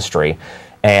prison ministry,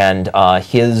 and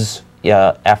his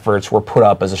efforts were put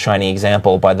up as a shining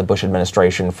example by the Bush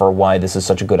administration for why this is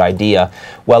such a good idea.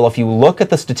 Well, if you look at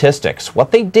the statistics,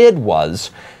 what they did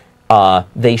was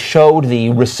they showed the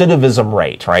recidivism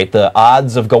rate, right, the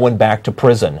odds of going back to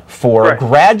prison for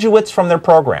graduates from their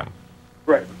program.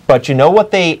 Right. But you know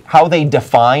what how they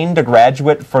defined a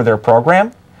graduate for their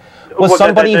program? Was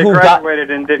somebody who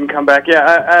graduated and didn't come back.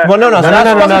 Yeah. Well, no, it wasn't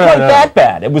quite that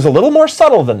bad. It was a little more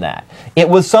subtle than that. It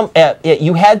was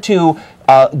you had to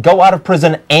go out of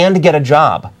prison and get a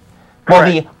job.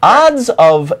 Well, the odds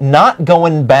of not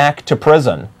going back to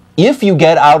prison, if you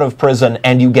get out of prison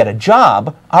and you get a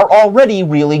job, are already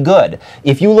really good.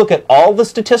 If you look at all the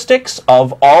statistics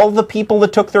of all the people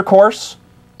that took their course,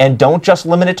 and don't just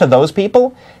limit it to those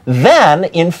people, then,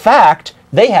 in fact,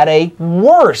 they had a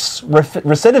worse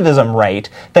recidivism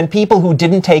rate than people who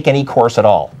didn't take any course at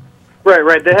all.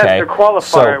 Right. They had their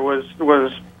qualifier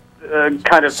was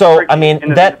kind of. So I mean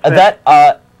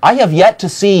I have yet to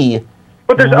see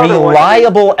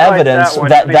reliable evidence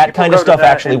that kind of stuff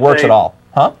actually works at all.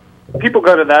 Huh? People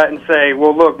go to that and say,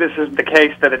 well, look, this is the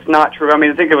case that it's not true. I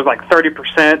mean, I think it was like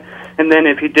 30%, and then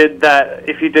if you did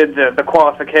the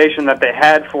qualification that they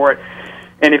had for it,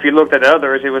 and if you looked at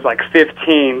others, it was like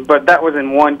 15. But that was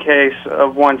in one case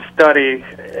of one study.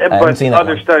 But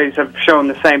other studies have shown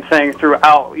the same thing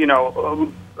throughout,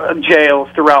 jails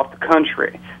throughout the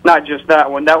country. Not just that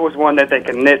one. That was one that they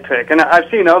can nitpick. And I've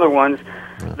seen other ones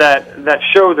that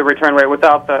show the return rate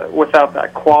without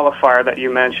that qualifier that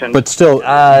you mentioned. But still,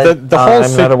 the whole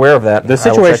I'm not aware of that. The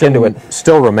situation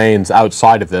still remains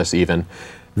outside of this, even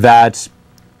that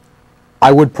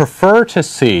I would prefer to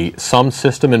see some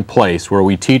system in place where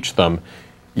we teach them,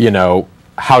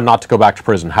 how not to go back to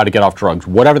prison, how to get off drugs,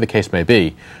 whatever the case may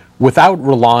be, without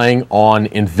relying on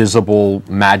invisible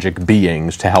magic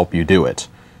beings to help you do it.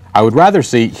 I would rather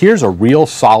see, here's a real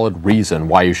solid reason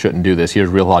why you shouldn't do this. Here's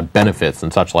real solid benefits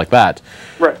and such like that.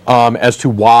 Right. As to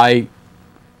why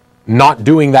not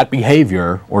doing that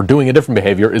behavior or doing a different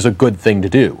behavior is a good thing to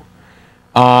do.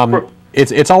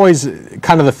 It's always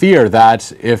kind of the fear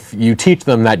that if you teach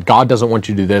them that God doesn't want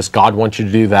you to do this, God wants you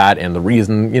to do that, and the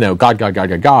reason,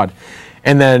 God,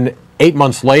 and then 8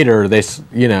 months later they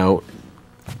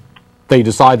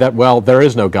decide that, well, there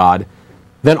is no God,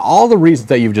 then all the reasons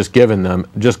that you've just given them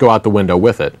just go out the window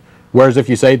with it. Whereas if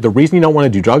you say the reason you don't want to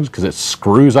do drugs is because it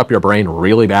screws up your brain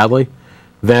really badly,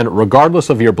 then regardless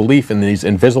of your belief in these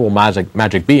invisible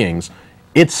magic beings,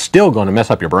 it's still going to mess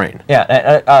up your brain.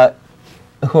 Yeah.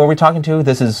 Who are we talking to?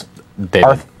 This is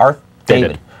David.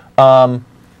 David.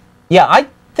 Yeah, I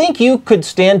think you could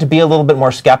stand to be a little bit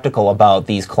more skeptical about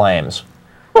these claims.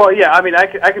 Well, yeah, I mean, I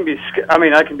can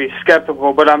be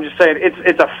skeptical, but I'm just saying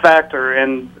it's a factor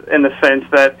in the sense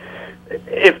that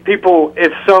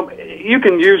you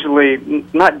can usually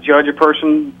not judge a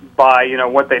person by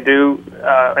what they do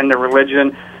in their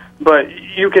religion, but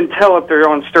you can tell if they're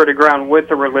on sturdy ground with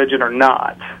the religion or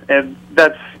not, and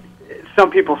that's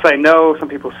some people say no, some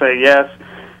people say yes,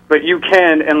 but you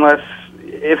can, unless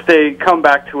if they come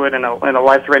back to it in a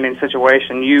life-threatening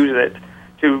situation, use it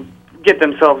to get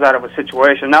themselves out of a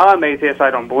situation. Now, I'm atheist.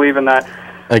 I don't believe in that.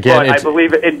 Again, but I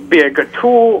believe it'd be a good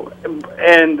tool,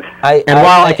 and I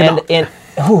can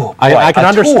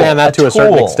understand that to a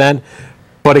certain extent,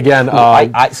 but again,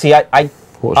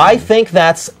 I think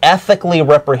that's ethically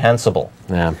reprehensible.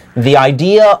 Yeah. The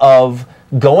idea of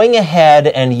going ahead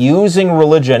and using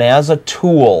religion as a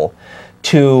tool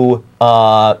to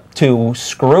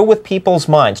screw with people's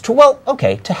minds, to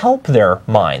help their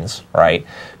minds, right?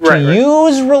 To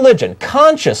use religion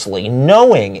consciously,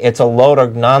 knowing it's a load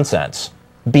of nonsense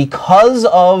because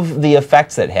of the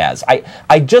effects it has.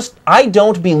 I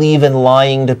don't believe in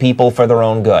lying to people for their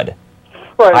own good.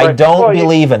 I don't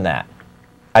believe in that.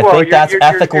 I think that's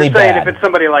ethically you're saying bad. If it's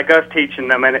somebody like us teaching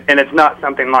them, and it's not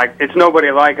something like, it's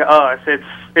nobody like us,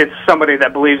 it's somebody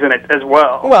that believes in it as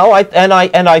well. Well, I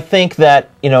think that,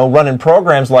 running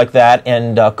programs like that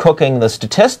and cooking the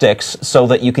statistics so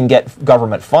that you can get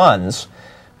government funds,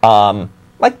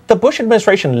 like the Bush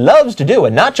administration loves to do,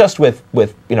 and not just with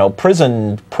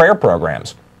prison prayer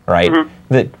programs, right? Mm-hmm.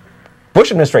 The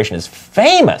Bush administration is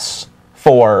famous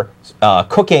for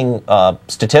cooking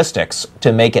statistics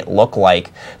to make it look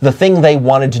like the thing they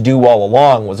wanted to do all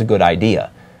along was a good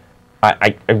idea.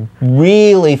 I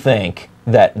really think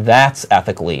that that's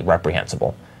ethically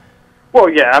reprehensible. Well,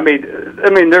 yeah, I mean,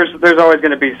 there's always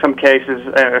going to be some cases,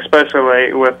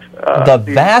 especially with the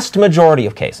vast majority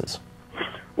of cases.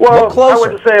 Well, I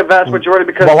wouldn't say a vast majority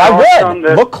because there are would some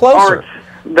that look closer.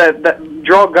 That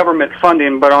draw government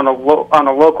funding, but on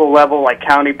a local level, like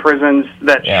county prisons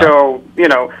that show,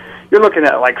 you're looking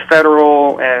at like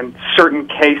federal and certain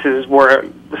cases where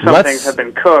some things have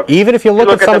been cooked. Even if you look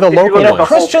at some of the local ones.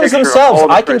 Christians themselves,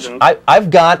 I've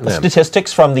got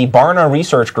statistics from the Barna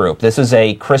Research Group. This is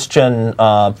a Christian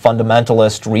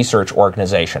fundamentalist research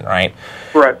organization, right?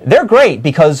 Right. They're great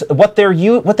because what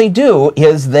they do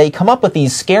is they come up with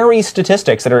these scary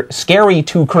statistics that are scary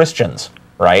to Christians,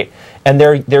 right? And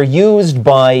they're used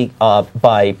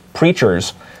by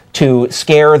preachers to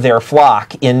scare their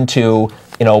flock into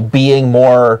being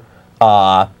more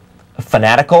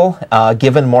fanatical,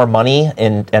 given more money,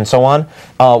 and so on.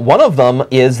 One of them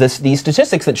is these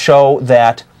statistics that show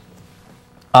that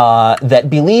that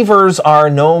believers are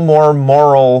no more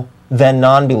moral than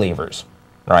non-believers.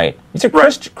 Right? These are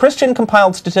Christian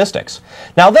compiled statistics.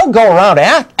 Now they'll go around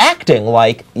acting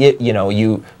like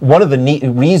one of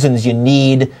the reasons you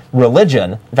need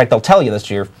religion. In fact, they'll tell you this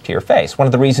to your face. One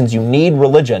of the reasons you need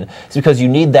religion is because you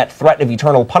need that threat of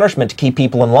eternal punishment to keep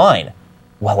people in line.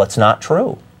 Well, it's not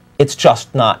true. It's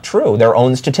just not true. Their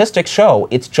own statistics show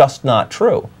it's just not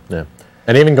true. Yeah.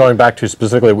 And even going back to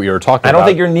specifically what you were talking about, I don't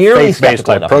think you're nearly faith-based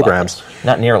type programs.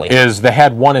 Not nearly. Is they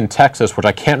had one in Texas, which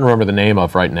I can't remember the name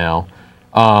of right now.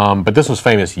 But this was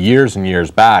famous years and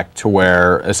years back, to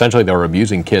where essentially they were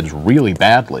abusing kids really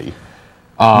badly.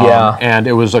 And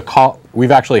it was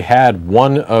we've actually had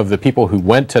one of the people who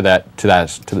went to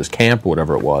this camp,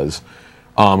 whatever it was,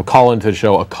 call into the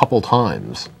show a couple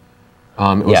times.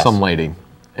 It was some lady,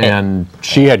 and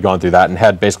she had gone through that and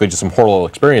had basically just some horrible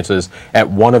experiences at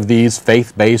one of these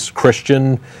faith-based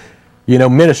Christian,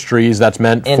 ministries that's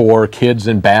meant for kids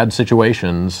in bad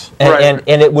situations. And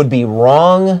it would be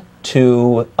wrong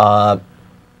to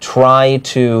try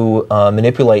to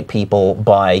manipulate people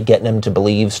by getting them to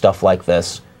believe stuff like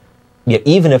this,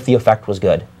 even if the effect was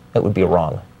good. It would be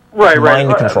wrong.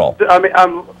 Mind control.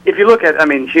 If you look at,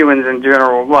 humans in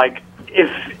general, like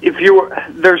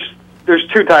there's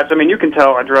two types. You can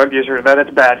tell a drug user that it's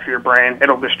bad for your brain.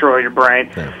 It'll destroy your brain.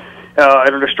 Yeah.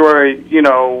 It'll destroy,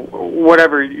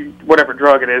 whatever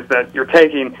drug it is that you're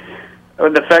taking.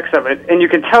 The effects of it, and you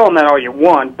can tell them that all you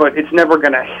want, but it's never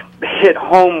going to hit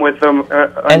home with them.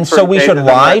 And so we should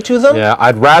lie to them? Yeah,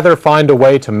 I'd rather find a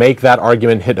way to make that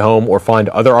argument hit home or find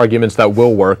other arguments that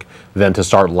will work than to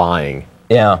start lying.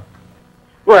 Yeah.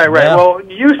 Right. Yeah. Well,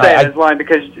 you say it's lying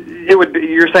because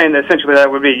you're saying that essentially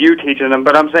that would be you teaching them,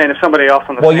 but I'm saying if somebody else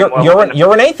on the same level...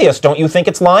 you're an athist. Don't you think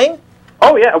it's lying?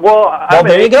 Oh, yeah. Well,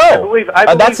 there you go.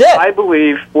 That's it. I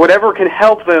believe whatever can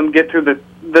help them get through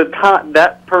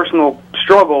that personal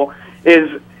struggle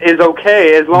is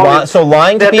okay, as long as... So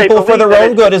lying to people for their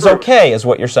own good is okay, is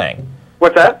what you're saying?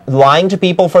 What's that? Lying to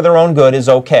people for their own good is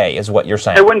okay, is what you're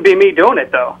saying. It wouldn't be me doing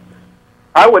it, though.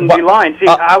 I wouldn't be lying. See,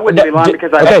 I wouldn't be lying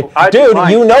because Dude,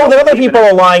 you know that other people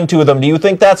are lying to them. Do you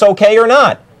think that's okay or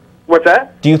not? What's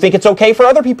that? Do you think it's okay for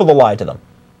other people to lie to them?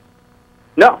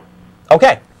 No.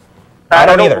 Okay. I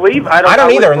don't either. I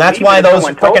don't either, and that's why those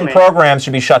frickin' programs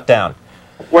should be shut down.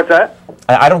 What's that?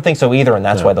 I don't think so either, and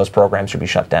that's why those programs should be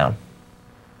shut down.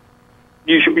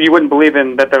 you wouldn't believe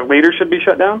in that their leader should be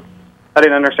shut down? I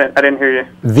didn't understand. I didn't hear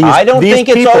you. I don't think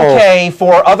it's okay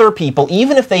for other people,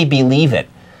 even if they believe it.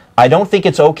 I don't think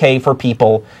it's okay for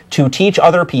people to teach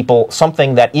other people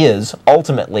something that is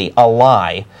ultimately a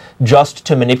lie just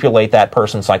to manipulate that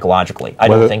person psychologically. I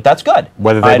don't think that's good.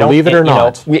 Whether they believe it or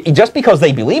not. Just because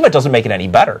they believe it doesn't make it any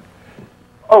better.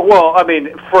 Oh, well, I mean,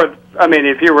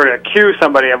 if you were to accuse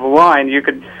somebody of lying, you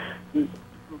could...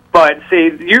 But,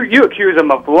 see, you accuse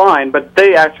them of lying, but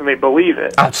they actually believe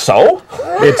it. So?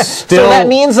 It's still... So that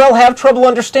means they'll have trouble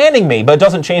understanding me, but it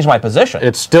doesn't change my position.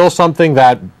 It's still something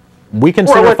that we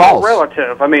consider false.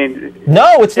 Relative. I mean...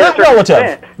 No, it's not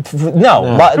relative. No.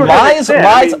 Lies are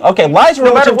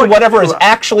relative to whatever is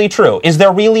actually true. Is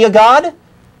there really a God?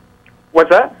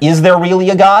 What's that? Is there really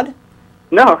a God?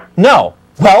 No. No.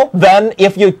 Well, then,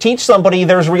 if you teach somebody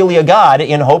there's really a God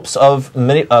in hopes of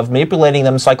manipulating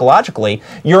them psychologically,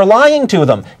 you're lying to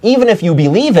them. Even if you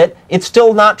believe it, it's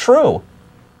still not true.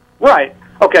 Right.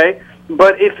 Okay.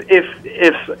 But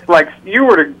if like you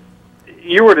were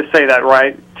to say that,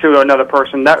 right, to another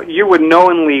person, that you would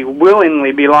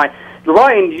willingly be lying.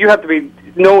 Lying, you have to be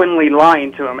knowingly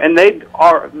lying to them, and they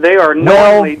are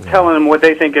knowingly telling them what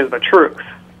they think is the truth.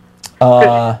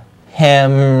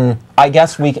 I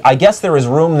guess there is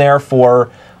room there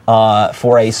for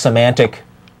a semantic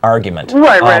argument.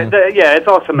 Right. Yeah, it's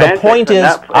all semantic. The point is,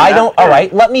 all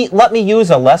right. Let me use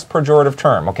a less pejorative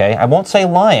term. Okay, I won't say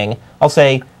lying. I'll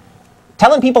say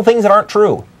telling people things that aren't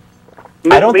true.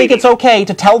 I don't think it's okay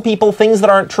to tell people things that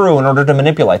aren't true in order to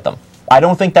manipulate them. I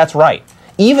don't think that's right.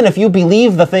 Even if you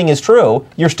believe the thing is true,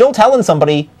 you're still telling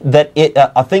somebody that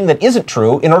a thing that isn't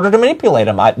true in order to manipulate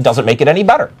them. It doesn't make it any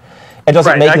better. It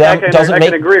doesn't make them.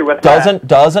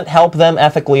 Doesn't help them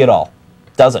ethically at all.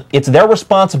 Doesn't. It's their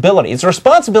responsibility. It's the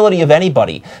responsibility of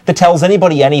anybody that tells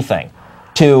anybody anything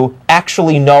to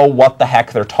actually know what the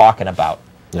heck they're talking about.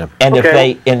 Yeah. And if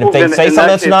they say something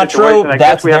that's not true,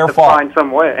 that's their fault. Find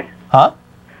some way. Huh?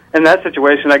 In that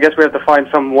situation, I guess we have to find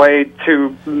some way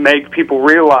to make people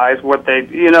realize what they,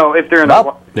 if they're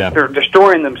they're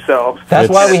destroying themselves. That's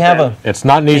why we have It's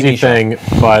not an easy thing,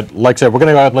 but like I said, we're going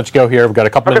to go ahead and let you go here. We've got a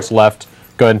couple minutes left.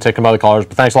 Go ahead and take some other callers,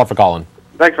 but thanks a lot for calling.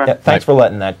 Thanks, man. Yeah, thanks for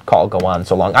letting that call go on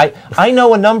so long. I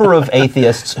know a number of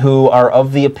atheists who are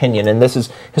of the opinion, and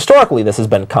historically this has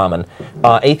been common,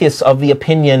 atheists of the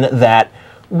opinion that,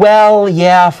 well,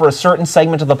 yeah, for a certain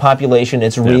segment of the population,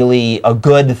 it's really a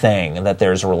good thing that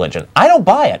there's a religion. I don't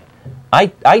buy it.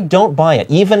 I don't buy it,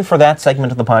 even for that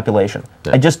segment of the population.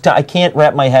 Yeah. I can't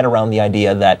wrap my head around the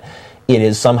idea that it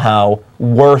is somehow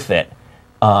worth it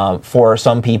for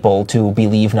some people to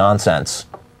believe nonsense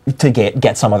to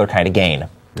get some other kind of gain.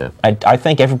 Yeah. I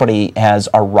think everybody has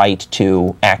a right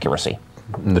to accuracy.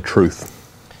 And the truth.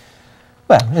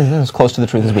 Well, as close to the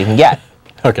truth as we can get.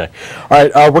 Okay. All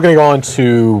right, we're going to go on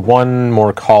to one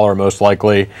more caller, most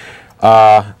likely.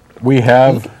 We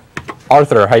have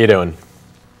Arthur. How you doing?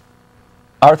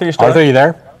 Arthur, you still Arthur, you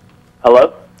there?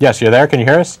 Hello? Yes, you're there. Can you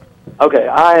hear us? Okay,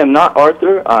 I am not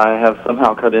Arthur. I have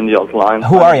somehow cut into y'all's line.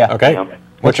 Who are you? Okay. Sam.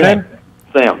 What's your name?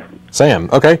 Sam. Sam.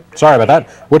 Okay. Sorry about that.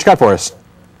 What you got for us?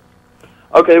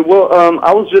 Okay, well,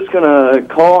 I was just going to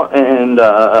call and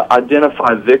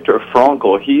identify Viktor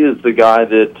Frankl. He is the guy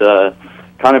that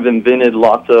kind of invented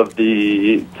lots of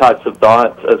the types of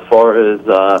thoughts as far as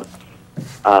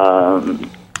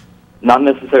not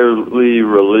necessarily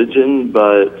religion,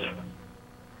 but...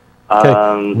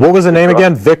 What was the name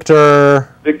again? Viktor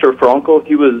Frankl.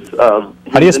 He was...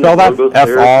 how do you spell that?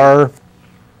 F-R...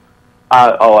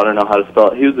 I don't know how to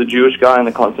spell it. He was a Jewish guy in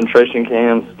the concentration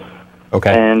camps.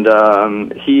 Okay.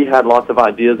 And he had lots of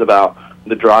ideas about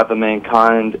the drive of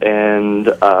mankind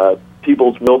and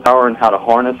people's willpower and how to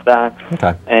harness that.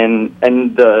 Okay. And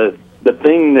the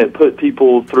thing that put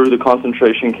people through the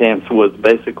concentration camps was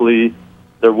basically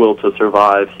their will to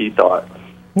survive, he thought.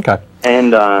 Okay.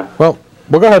 And well,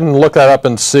 we'll go ahead and look that up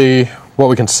and see what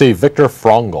we can see. Viktor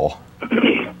Frankl.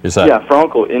 Is that? Yeah,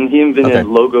 Frankl, and he invented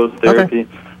logos therapy.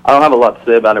 Okay. I don't have a lot to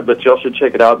say about it, but y'all should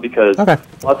check it out because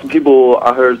lots of people,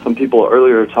 I heard some people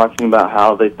earlier talking about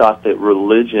how they thought that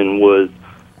religion was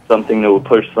something that would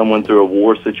push someone through a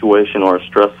war situation or a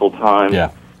stressful time. Yeah.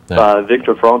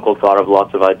 Viktor Frankl thought of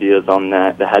lots of ideas on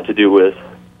that had to do with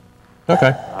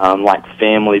like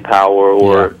family power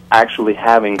or actually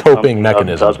having coping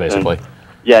mechanisms, basically.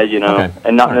 Yeah,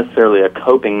 and not necessarily a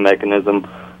coping mechanism,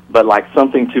 but like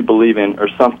something to believe in or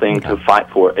something to fight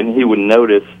for. And he would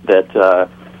notice that, a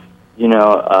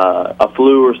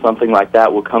flu or something like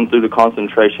that would come through the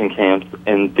concentration camps,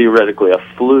 and theoretically a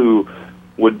flu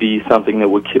would be something that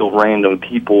would kill random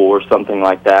people or something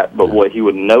like that. But what he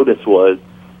would notice was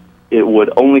it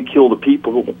would only kill the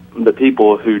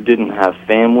people who didn't have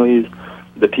families,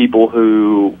 the people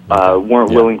who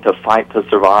weren't willing to fight to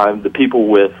survive, the people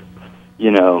with,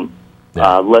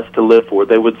 less to live for.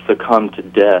 They would succumb to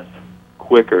death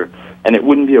quicker, and it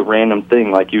wouldn't be a random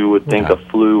thing like you would think a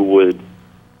flu would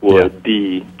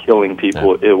be killing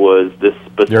people. It was this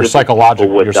specific your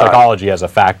psychology has a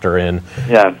factor in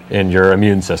your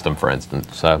immune system, for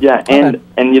instance. So and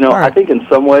I think in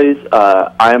some ways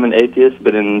I am an atheist,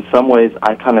 but in some ways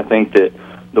I kind of think that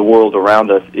the world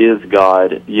around us is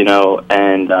God,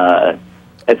 and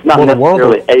it's not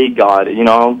necessarily a God. I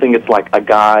don't think it's like a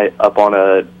guy up on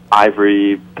a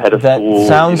ivory pedestal. That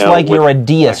sounds like you're a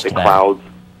deist. Like the clouds.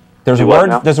 There's a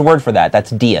word. There's a word for that. That's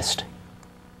deist.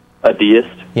 A deist?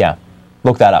 Yeah.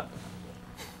 Look that up.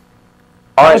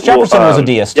 Thomas Jefferson was a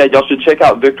deist. Yeah, y'all should check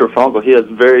out Viktor Frankl. He has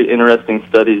very interesting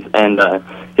studies, and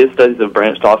his studies have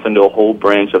branched off into a whole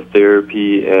branch of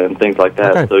therapy and things like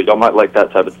that. Okay. So y'all might like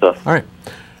that type of stuff. All right.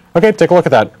 Okay, take a look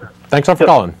at that. Thanks for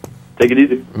calling. Take it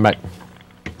easy. Bye.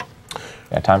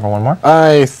 Got time for one more?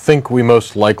 I think we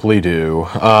most likely do.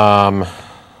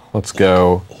 Let's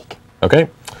go. Okay.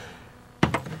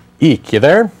 Eek, you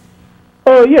there?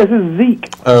 Oh, yes, this is Zeke.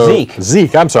 Oh,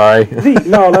 Zeke, I'm sorry. Zeke,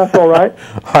 no, that's all right.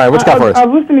 All right, what you got for us? I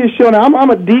was listening to your show now. I'm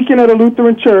a deacon at a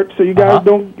Lutheran church, so you guys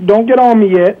don't get on me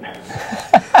yet.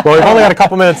 Well, we've only got a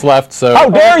couple minutes left, so... How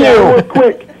dare you! Real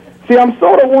quick. See, I'm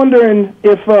sort of wondering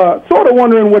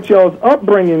what y'all's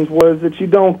upbringings was that you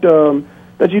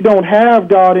don't have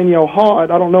God in your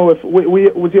heart. I don't know if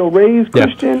was you raised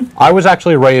Christian? Yeah. I was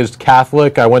actually raised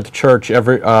Catholic. I went to church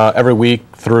every week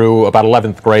through about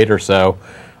 11th grade or so.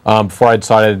 Before I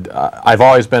decided, I've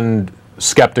always been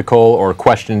skeptical or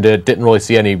questioned it, didn't really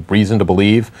see any reason to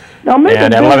believe. And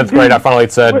at 11th grade, I finally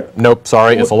said, nope,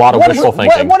 sorry, it's a lot of wishful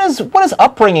thinking. What does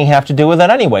upbringing have to do with that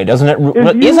anyway? Isn't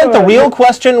the real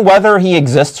question whether he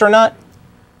exists or not?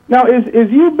 Now,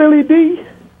 is you Billy D?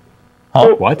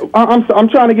 Huh? What? I'm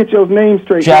trying to get your name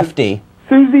straight. Jeff D.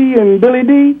 Susie and Billy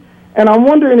D. And I'm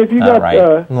wondering if you got,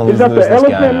 is that the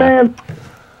Elephant Man?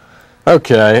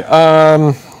 Okay,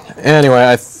 anyway,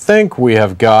 I think we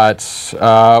have got,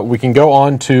 we can go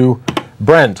on to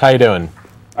Brent. How you doing?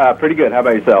 Pretty good. How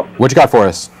about yourself? What you got for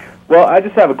us? Well, I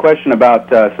just have a question about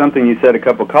something you said a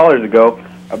couple callers ago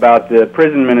about the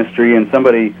prison ministry and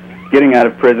somebody getting out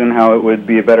of prison, how it would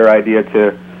be a better idea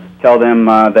to tell them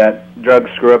that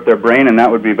drugs screw up their brain, and that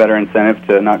would be a better incentive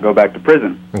to not go back to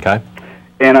prison. Okay.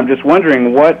 And I'm just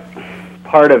wondering what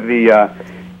part of the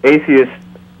atheist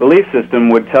belief system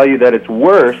would tell you that it's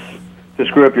worse to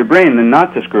screw up your brain than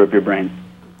not to screw up your brain.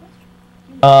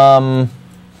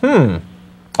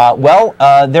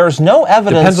 There's no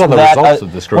evidence Depends on the that results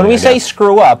of the screwing, when we say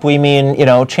screw up, we mean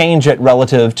change it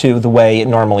relative to the way it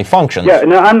normally functions. Yeah,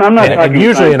 no, I'm not talking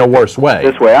usually in a worse way.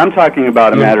 This way, I'm talking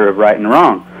about a matter of right and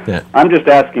wrong. Yeah. I'm just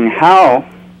asking how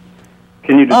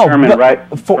can you determine right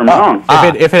from wrong?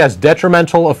 If it has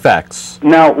detrimental effects.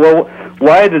 Now, well,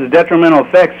 why does detrimental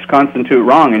effects constitute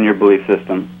wrong in your belief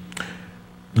system?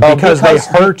 Because they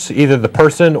hurt either the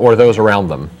person or those around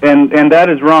them. And that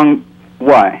is wrong.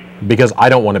 Why? Because I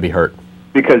don't want to be hurt.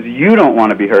 Because you don't want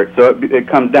to be hurt. So it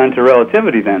comes down to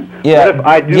relativity then. Yeah. What if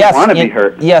I do want to be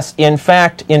hurt? Yes, in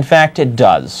fact it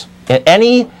does.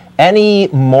 Any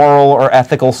moral or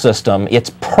ethical system, its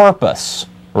purpose,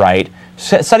 right,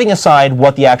 setting aside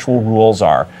what the actual rules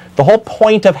are, the whole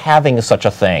point of having such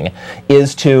a thing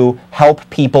is to help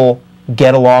people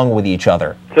get along with each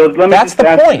other. So let me just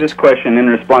ask you this question in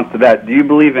response to that. Do you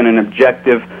believe in an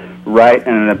objective right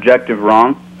and an objective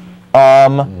wrong?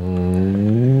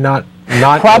 Not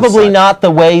probably not the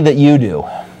way that you do.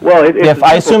 Well, if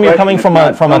I assume you're coming from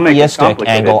a theistic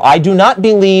angle, I do not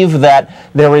believe that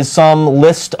there is some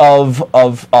list of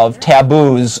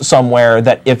taboos somewhere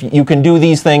that if you can do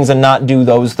these things and not do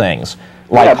those things,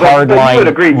 like hardline rules. You would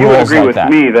agree with that.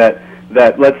 me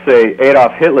that let's say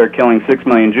Adolf Hitler killing 6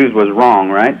 million Jews was wrong,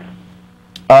 right?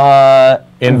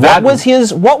 What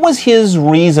was his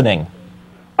reasoning?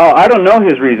 Oh, I don't know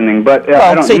his reasoning, but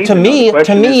I don't need to me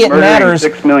it matters.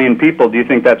 6 million people. Do you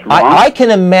think that's wrong? I can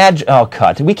imagine. Oh,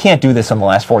 cut. We can't do this in the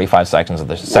last 45 seconds of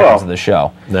the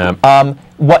show. No.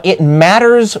 It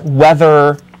matters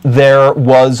whether there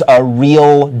was a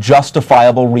real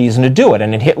justifiable reason to do it,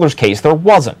 and in Hitler's case, there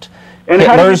wasn't. And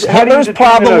Hitler's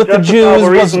problem with the Jews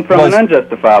was an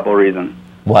unjustifiable reason.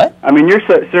 What? I mean, you're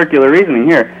circular reasoning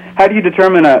here. How do you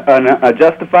determine a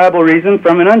justifiable reason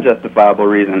from an unjustifiable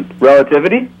reason?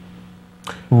 Relativity?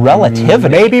 Relativity?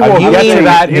 Maybe we'll get to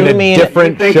that in a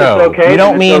different show. You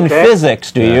don't mean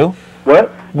physics, do you? What?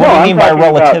 What do you mean by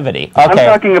relativity? Okay. I'm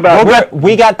talking about...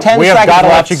 We got 10 seconds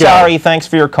left. Sorry, thanks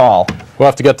for your call. We'll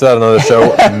have to get to that on another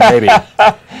show, maybe.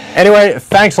 Anyway,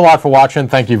 thanks a lot for watching.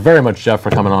 Thank you very much, Jeff, for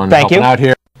coming on and helping out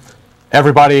here.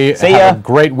 Everybody, have a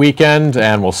great weekend,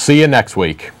 and we'll see you next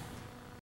week.